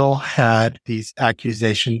still had these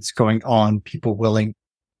accusations going on, people willing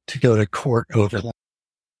to go to court over them.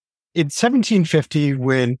 In 1750,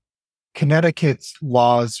 when Connecticut's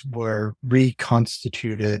laws were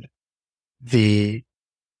reconstituted, the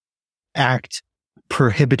act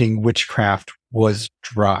prohibiting witchcraft was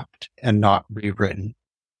dropped and not rewritten.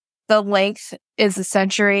 The length is a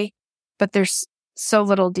century, but there's so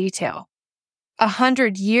little detail.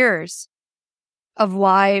 100 years of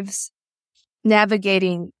lives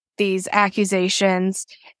navigating these accusations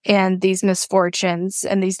and these misfortunes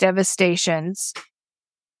and these devastations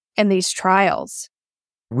and these trials.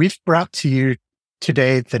 We've brought to you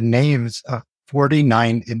today the names of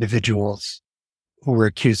 49 individuals who were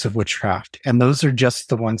accused of witchcraft, and those are just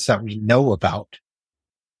the ones that we know about.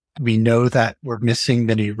 We know that we're missing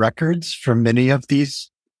many records from many of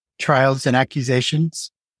these trials and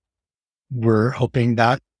accusations. We're hoping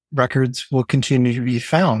that records will continue to be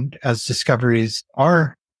found as discoveries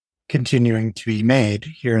are continuing to be made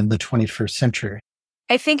here in the 21st century.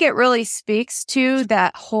 I think it really speaks to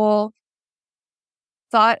that whole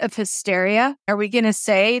thought of hysteria. Are we going to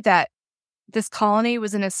say that this colony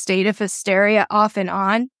was in a state of hysteria off and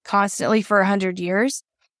on constantly for 100 years?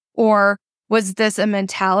 Or was this a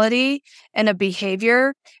mentality and a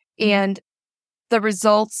behavior and the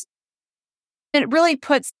results? It really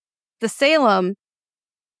puts the Salem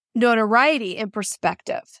notoriety in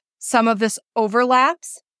perspective. Some of this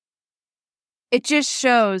overlaps. It just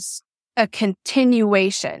shows a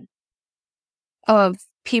continuation of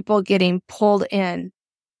people getting pulled in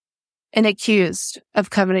and accused of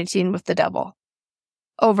covenanting with the devil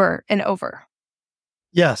over and over.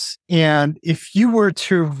 Yes. And if you were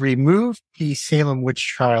to remove the Salem witch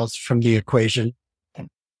trials from the equation,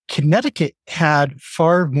 Connecticut had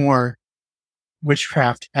far more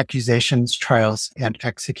witchcraft accusations, trials, and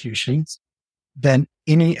executions than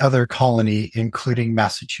any other colony, including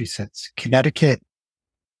Massachusetts. Connecticut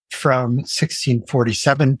from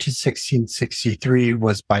 1647 to 1663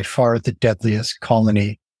 was by far the deadliest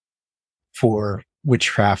colony for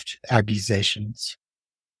witchcraft accusations.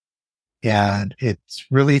 And it's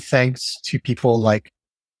really thanks to people like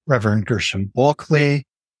Reverend Gershom Bulkley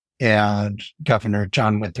and Governor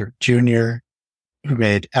John Winthrop Jr., who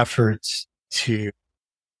made efforts to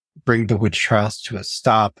bring the witch trials to a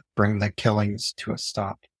stop, bring the killings to a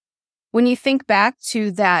stop. When you think back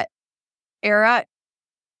to that era,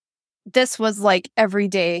 this was like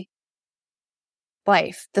everyday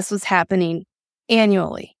life. This was happening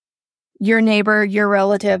annually. Your neighbor, your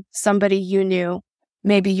relative, somebody you knew,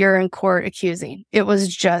 maybe you're in court accusing. It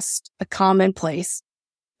was just a commonplace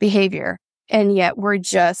behavior. And yet we're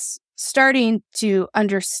just starting to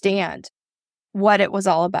understand what it was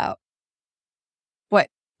all about. What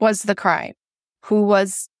was the crime? Who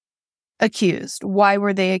was accused? Why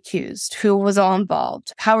were they accused? Who was all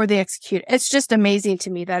involved? How were they executed? It's just amazing to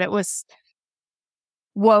me that it was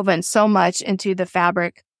woven so much into the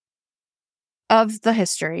fabric of the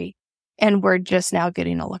history, and we're just now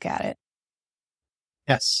getting a look at it.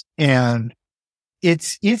 Yes. And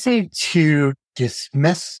it's easy to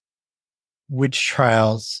dismiss witch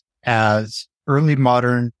trials as early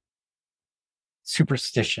modern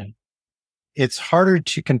superstition. It's harder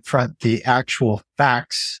to confront the actual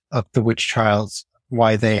facts of the witch trials,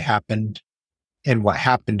 why they happened and what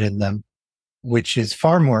happened in them, which is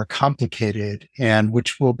far more complicated and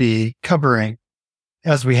which we'll be covering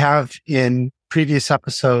as we have in previous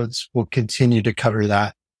episodes. We'll continue to cover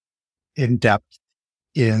that in depth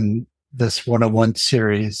in this 101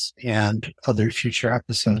 series and other future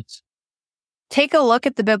episodes. Take a look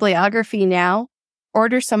at the bibliography now.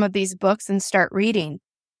 Order some of these books and start reading.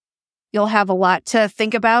 You'll have a lot to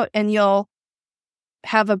think about, and you'll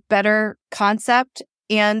have a better concept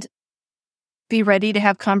and be ready to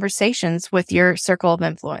have conversations with your circle of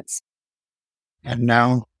influence. And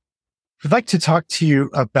now I'd like to talk to you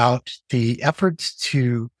about the efforts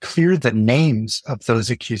to clear the names of those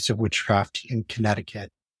accused of witchcraft in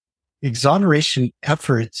Connecticut. Exoneration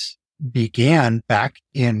efforts began back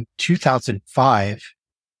in 2005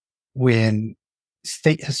 when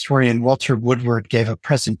state historian Walter Woodward gave a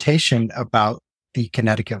presentation about the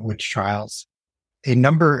Connecticut witch trials. A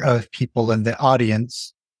number of people in the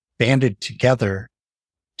audience banded together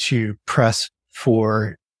to press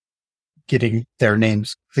for getting their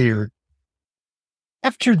names cleared.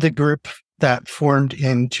 After the group that formed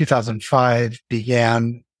in 2005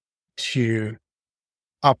 began to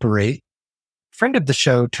operate, a friend of the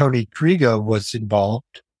show, Tony Grigo, was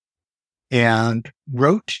involved and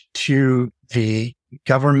wrote to the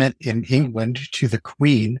government in England, to the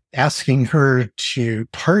Queen, asking her to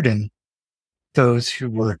pardon those who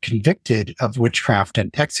were convicted of witchcraft and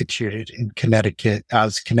executed in Connecticut,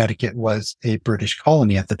 as Connecticut was a British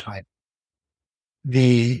colony at the time.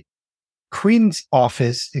 The Queen's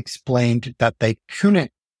office explained that they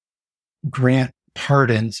couldn't grant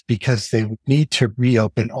pardons because they would need to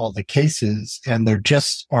reopen all the cases, and there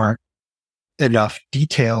just aren't enough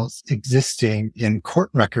details existing in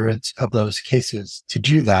court records of those cases to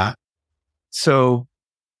do that. So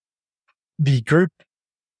the group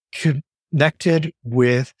connected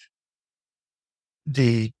with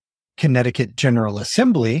the Connecticut General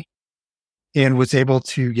Assembly and was able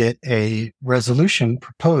to get a resolution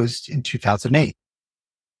proposed in 2008.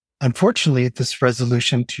 Unfortunately, this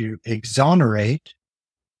resolution to exonerate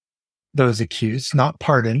those accused, not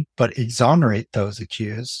pardon, but exonerate those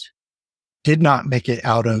accused, did not make it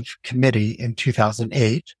out of committee in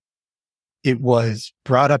 2008. It was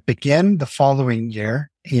brought up again the following year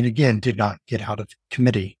and again did not get out of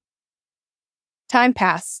committee. Time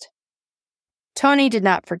passed. Tony did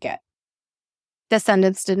not forget.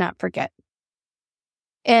 Descendants did not forget.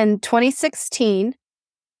 In 2016,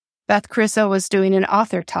 Beth Crusoe was doing an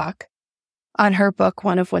author talk on her book,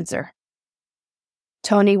 One of Windsor.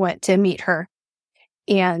 Tony went to meet her,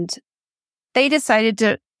 and they decided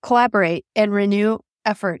to collaborate and renew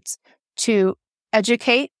efforts to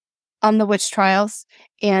educate on the witch trials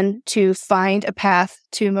and to find a path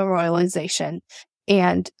to memorialization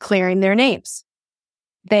and clearing their names.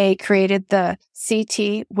 They created the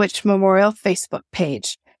CT Witch Memorial Facebook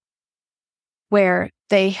page, where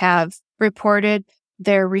they have reported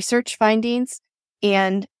their research findings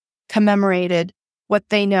and commemorated what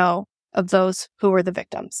they know of those who were the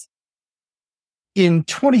victims. In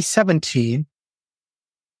 2017,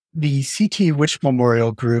 the CT Witch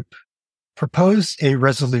Memorial Group proposed a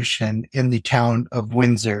resolution in the town of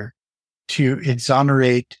Windsor to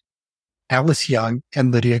exonerate Alice Young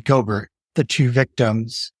and Lydia Gilbert, the two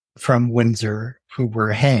victims from Windsor who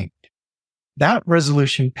were hanged. That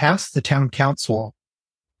resolution passed the town council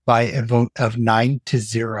by a vote of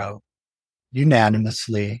 9-0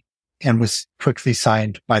 unanimously and was quickly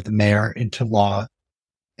signed by the mayor into law.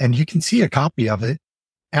 And you can see a copy of it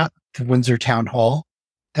at the Windsor Town Hall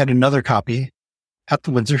and another copy at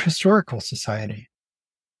the Windsor Historical Society.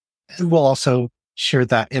 And we'll also share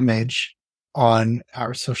that image on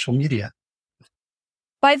our social media.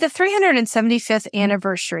 By the 375th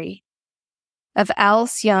anniversary of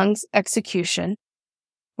Alice Young's execution,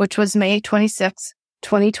 which was May 26,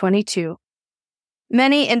 2022,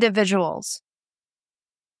 many individuals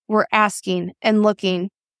were asking and looking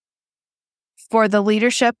for the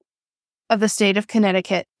leadership of the state of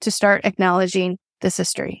Connecticut to start acknowledging this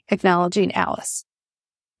history, acknowledging Alice.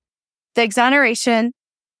 The exoneration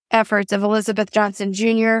efforts of Elizabeth Johnson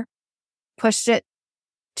Jr. pushed it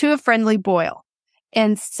to a friendly boil,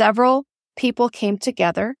 and several people came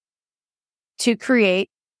together to create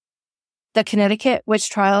the Connecticut Witch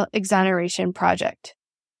Trial Exoneration Project.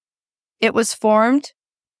 It was formed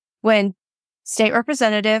when State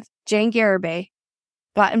Representative Jane Garibay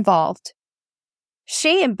got involved.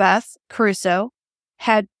 She and Beth Caruso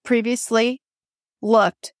had previously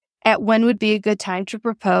looked at when would be a good time to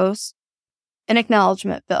propose an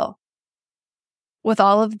acknowledgement bill. With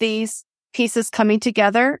all of these pieces coming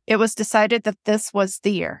together, it was decided that this was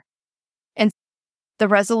the year. And the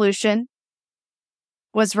resolution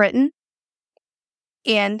was written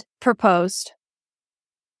and proposed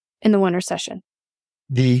in the winter session.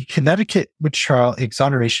 The Connecticut Witch Trial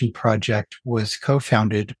Exoneration Project was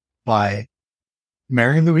co-founded by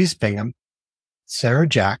Mary Louise Bingham, Sarah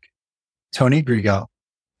Jack, Tony Grigo,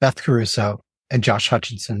 Beth Caruso, and Josh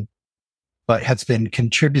Hutchinson, but has been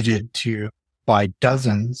contributed to by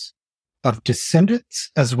dozens of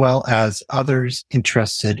descendants as well as others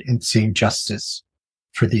interested in seeing justice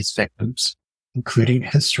for these victims, including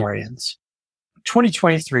historians.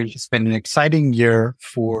 2023 has been an exciting year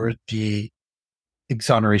for the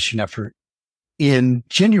exoneration effort. In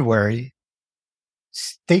January,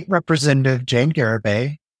 State Representative Jane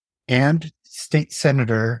Garibay and State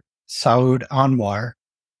Senator Saud Anwar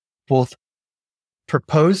both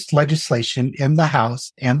proposed legislation in the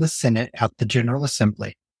House and the Senate at the General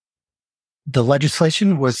Assembly. The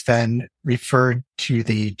legislation was then referred to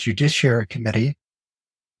the Judiciary Committee,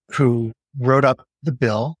 who wrote up the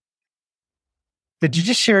bill. The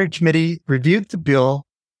Judiciary Committee reviewed the bill,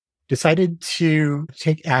 decided to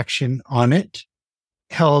take action on it,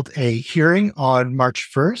 held a hearing on March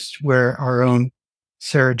 1st, where our own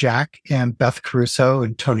Sarah Jack and Beth Caruso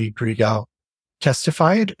and Tony Grigo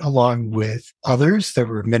testified, along with others. There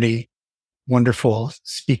were many wonderful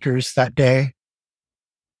speakers that day.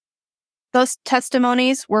 Those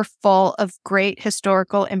testimonies were full of great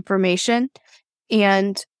historical information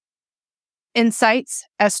and insights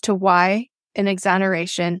as to why an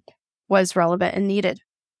exoneration was relevant and needed.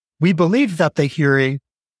 We believe that the hearing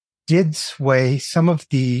did sway some of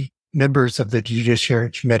the members of the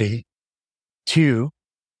Judiciary Committee to,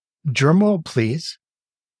 drumroll please.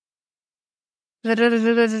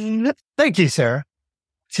 Thank you, Sarah.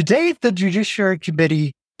 Today, the Judiciary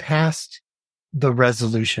Committee passed the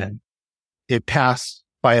resolution. It passed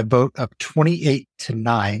by a vote of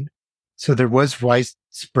 28-9. So there was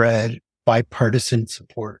widespread bipartisan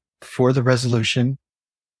support for the resolution,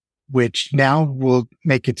 which now will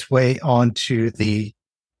make its way onto the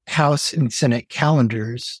House and Senate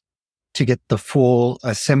calendars to get the full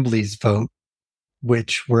Assembly's vote,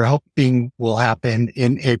 which we're hoping will happen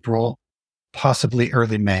in April, possibly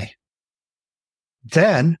early May.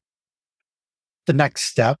 Then the next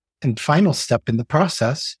step and final step in the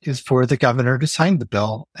process is for the governor to sign the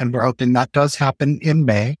bill. And we're hoping that does happen in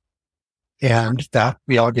May and that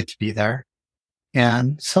we all get to be there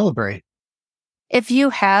and celebrate. If you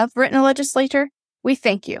have written a legislator, we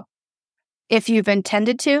thank you. If you've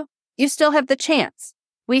intended to, you still have the chance.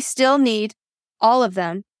 We still need all of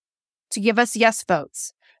them to give us yes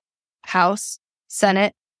votes. House,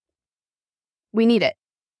 Senate, we need it.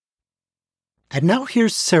 And now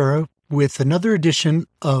here's Sarah with another edition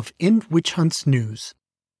of End Witch Hunts News.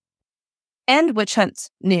 End Witch Hunts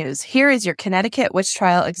News. Here is your Connecticut Witch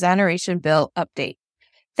Trial Exoneration Bill update.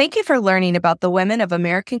 Thank you for learning about the women of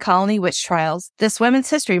American Colony Witch Trials. This Women's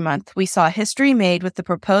History Month, we saw history made with the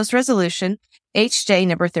proposed resolution, HJ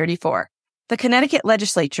number 34. The Connecticut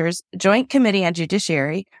Legislature's Joint Committee on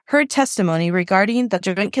Judiciary heard testimony regarding the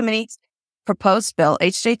Joint Committee's proposed bill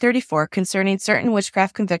HJ 34 concerning certain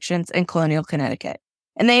witchcraft convictions in colonial Connecticut,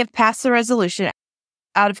 and they have passed the resolution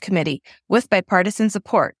out of committee with bipartisan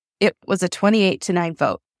support. It was a 28-9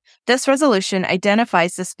 vote. This resolution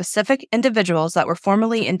identifies the specific individuals that were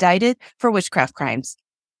formally indicted for witchcraft crimes.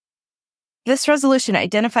 This resolution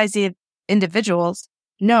identifies the individuals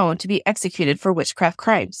known to be executed for witchcraft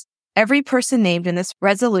crimes. Every person named in this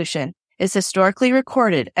resolution is historically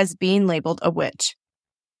recorded as being labeled a witch.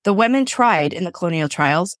 The women tried in the colonial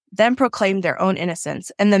trials then proclaimed their own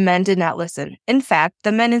innocence, and the men did not listen. In fact,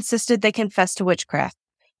 the men insisted they confess to witchcraft.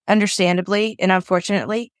 Understandably and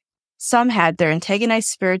unfortunately, some had their antagonized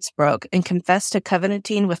spirits broke and confessed to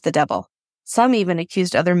covenanting with the devil. Some even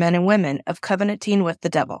accused other men and women of covenanting with the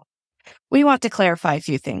devil. We want to clarify a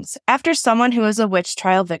few things. After someone who is a witch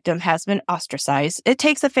trial victim has been ostracized, it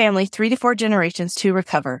takes a family 3 to 4 generations to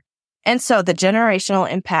recover. And so the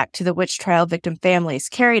generational impact to the witch trial victim families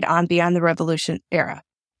carried on beyond the Revolution era.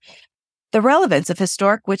 The relevance of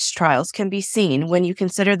historic witch trials can be seen when you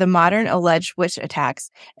consider the modern alleged witch attacks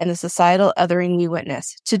and the societal othering we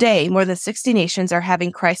witness. Today, more than 60 nations are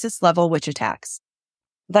having crisis-level witch attacks.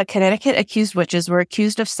 The Connecticut accused witches were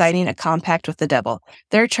accused of signing a compact with the devil.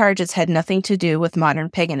 Their charges had nothing to do with modern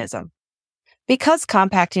paganism. Because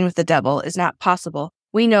compacting with the devil is not possible,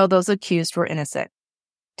 we know those accused were innocent.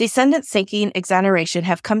 Descendants seeking exoneration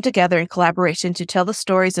have come together in collaboration to tell the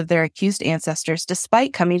stories of their accused ancestors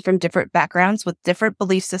despite coming from different backgrounds with different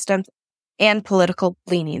belief systems and political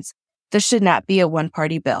leanings. This should not be a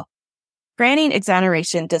one-party bill. Granting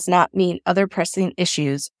exoneration does not mean other pressing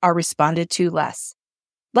issues are responded to less.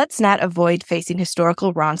 Let's not avoid facing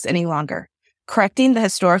historical wrongs any longer. Correcting the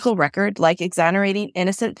historical record, like exonerating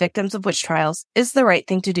innocent victims of witch trials, is the right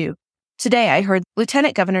thing to do. Today, I heard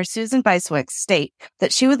Lieutenant Governor Susan Biswick state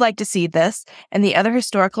that she would like to see this and the other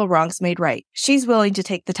historical wrongs made right. She's willing to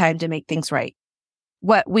take the time to make things right.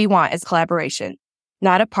 What we want is collaboration,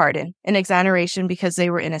 not a pardon, an exoneration because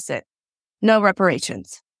they were innocent. No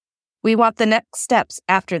reparations. We want the next steps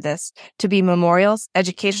after this to be memorials,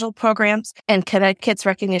 educational programs, and Connecticut's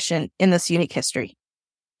recognition in this unique history.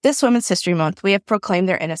 This Women's History Month, we have proclaimed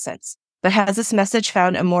their innocence, but has this message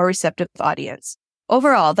found a more receptive audience?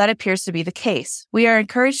 Overall, that appears to be the case. We are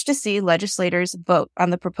encouraged to see legislators vote on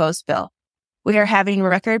the proposed bill. We are having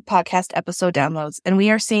record podcast episode downloads, and we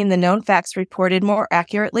are seeing the known facts reported more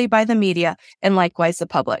accurately by the media and likewise the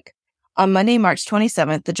public. On Monday, March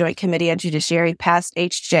 27th, the Joint Committee on Judiciary passed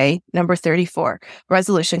HJ number 34,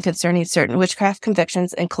 resolution concerning certain witchcraft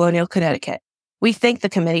convictions in colonial Connecticut. We thank the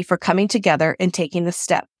committee for coming together and taking this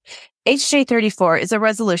step. HJ 34 is a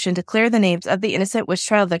resolution to clear the names of the innocent witch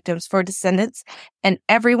trial victims for descendants and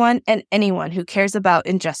everyone and anyone who cares about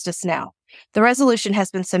injustice now. The resolution has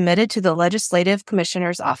been submitted to the Legislative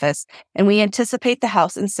Commissioner's Office, and we anticipate the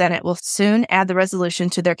House and Senate will soon add the resolution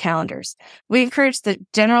to their calendars. We encourage the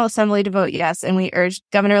General Assembly to vote yes, and we urge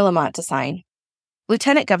Governor Lamont to sign.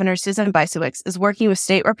 Lieutenant Governor Susan Biswick is working with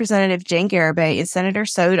State Representative Jane Garibay and Senator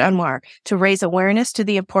Saud Anwar to raise awareness to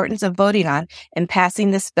the importance of voting on and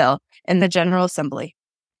passing this bill in the General Assembly.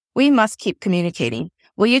 We must keep communicating.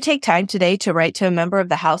 Will you take time today to write to a member of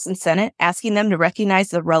the House and Senate asking them to recognize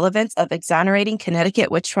the relevance of exonerating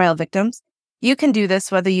Connecticut witch trial victims? You can do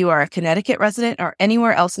this whether you are a Connecticut resident or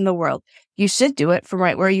anywhere else in the world. You should do it from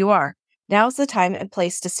right where you are. Now is the time and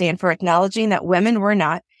place to stand for acknowledging that women were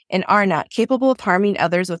not and are not capable of harming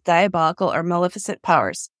others with diabolical or maleficent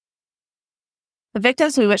powers. The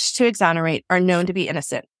victims we wish to exonerate are known to be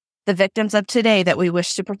innocent. The victims of today that we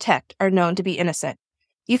wish to protect are known to be innocent.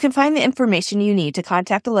 You can find the information you need to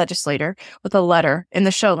contact a legislator with a letter in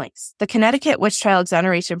the show links. The Connecticut Witch Trial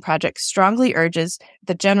Exoneration Project strongly urges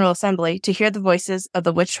the General Assembly to hear the voices of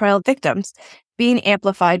the witch trial victims being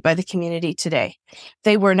amplified by the community today.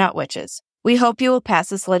 They were not witches. We hope you will pass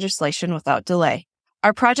this legislation without delay.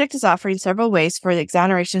 Our project is offering several ways for the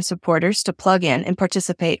exoneration supporters to plug in and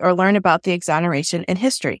participate or learn about the exoneration and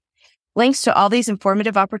history. Links to all these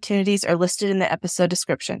informative opportunities are listed in the episode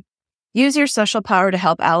description. Use your social power to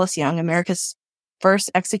help Alice Young, America's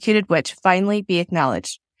first executed witch, finally be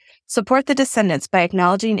acknowledged. Support the descendants by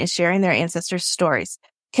acknowledging and sharing their ancestors' stories.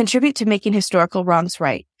 Contribute to making historical wrongs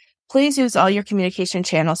right. Please use all your communication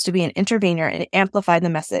channels to be an intervener and amplify the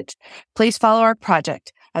message. Please follow our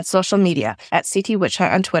project on social media at CT Witch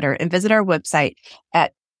Hunt on Twitter and visit our website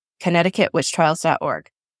at ConnecticutWitchTrials.org.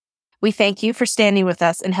 We thank you for standing with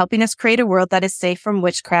us and helping us create a world that is safe from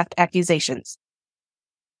witchcraft accusations.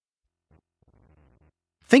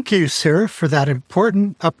 Thank you, Sarah, for that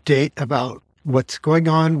important update about what's going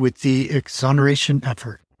on with the exoneration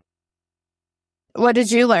effort. What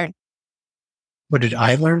did you learn? What did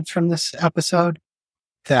I learn from this episode?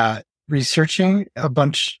 That researching a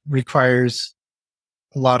bunch requires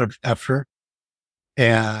a lot of effort,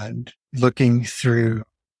 and looking through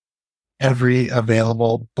every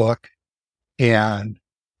available book and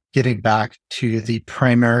getting back to the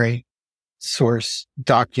primary source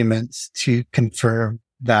documents to confirm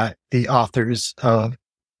that the authors of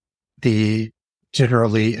the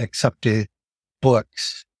generally accepted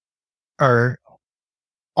books are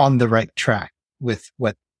on the right track with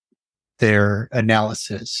what their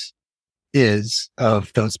analysis is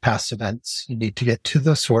of those past events. You need to get to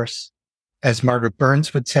the source. As Margaret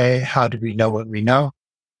Burns would say, how do we know what we know?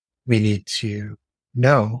 We need to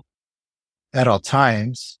know at all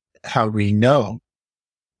times how we know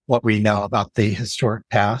what we know about the historic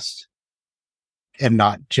past, and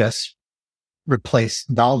not just replace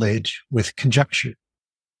knowledge with conjecture.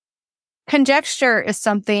 Conjecture is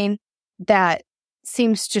something that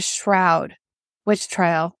seems to shroud witch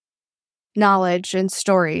trial knowledge and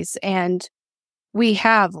stories. And we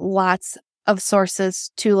have lots of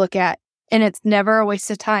sources to look at. And it's never a waste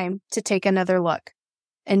of time to take another look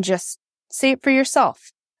and just see it for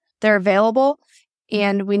yourself. They're available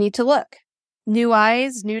and we need to look. New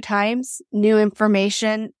eyes, new times, new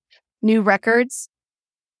information, new records.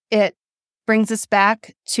 It brings us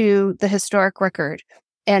back to the historic record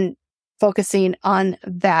and focusing on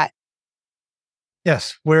that.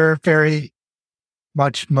 Yes, we're very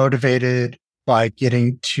much motivated by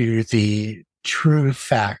getting to the true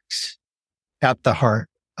facts at the heart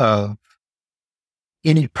of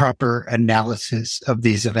any proper analysis of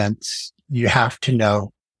these events. You have to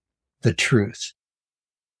know the truth.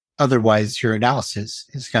 Otherwise, your analysis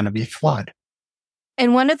is going to be flawed.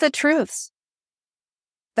 And one of the truths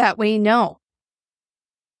that we know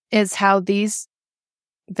is how these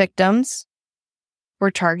victims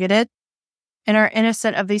were targeted and are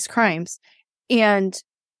innocent of these crimes. And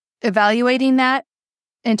evaluating that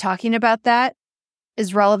and talking about that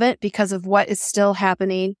is relevant because of what is still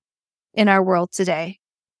happening in our world today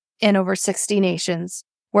in over 60 nations,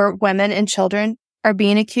 where women and children are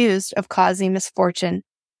being accused of causing misfortune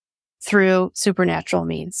through supernatural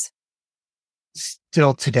means.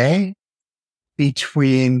 Still today,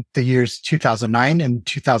 between the years 2009 and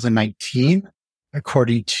 2019,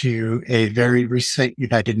 according to a very recent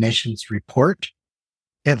United Nations report,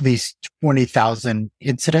 at least 20,000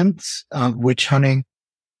 incidents of witch hunting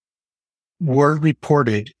were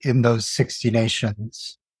reported in those 60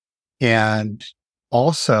 nations. And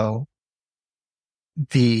also,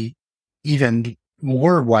 the even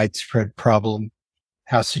more widespread problem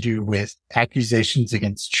has to do with accusations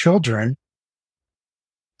against children.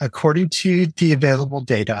 According to the available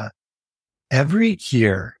data, every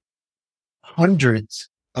year, hundreds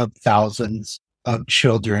of thousands of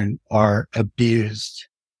children are abused,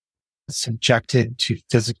 subjected to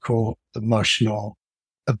physical, emotional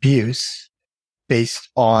abuse based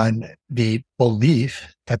on the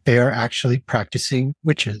belief that they are actually practicing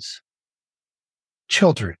witches.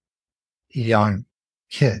 Children, young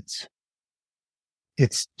kids.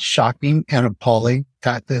 It's shocking and appalling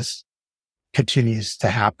that this continues to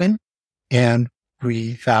happen, and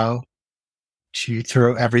we vow to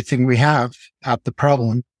throw everything we have at the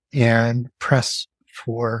problem and press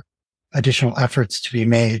for additional efforts to be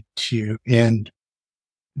made to end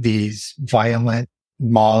these violent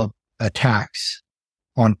mob attacks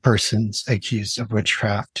on persons accused of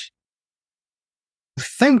witchcraft.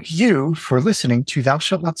 Thank you for listening to Thou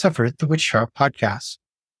Shalt Not Suffer, the Witch Trial podcast.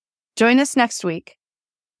 Join us next week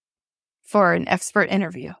for an expert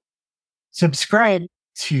interview. Subscribe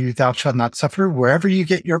to Thou Shalt Not Suffer wherever you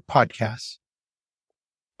get your podcasts.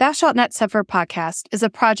 Thou Shalt Not Suffer podcast is a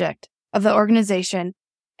project of the organization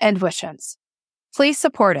End Witch Hunts. Please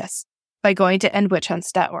support us by going to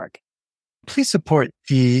endwitchhunts.org. Please support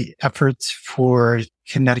the efforts for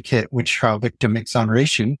Connecticut witch trial victim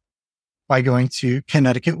exoneration by going to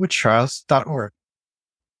connecticutwitchtrials.org.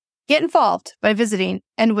 Get involved by visiting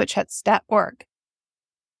endwitchhunts.org.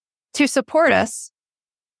 To support us,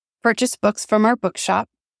 purchase books from our bookshop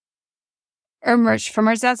or merch from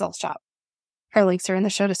our Zazzle shop. Our links are in the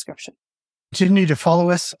show description. Continue to follow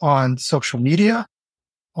us on social media,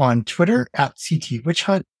 on Twitter at CT Witch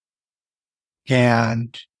Hunt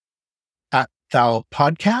and at Thou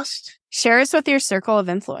Podcast. Share us with your circle of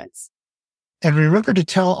influence. And remember to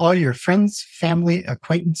tell all your friends, family,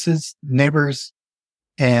 acquaintances, neighbors,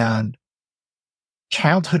 and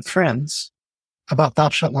childhood friends about Thou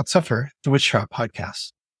Shalt Not Suffer, the Witch Trial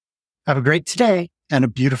podcast. Have a great today and a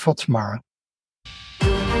beautiful tomorrow.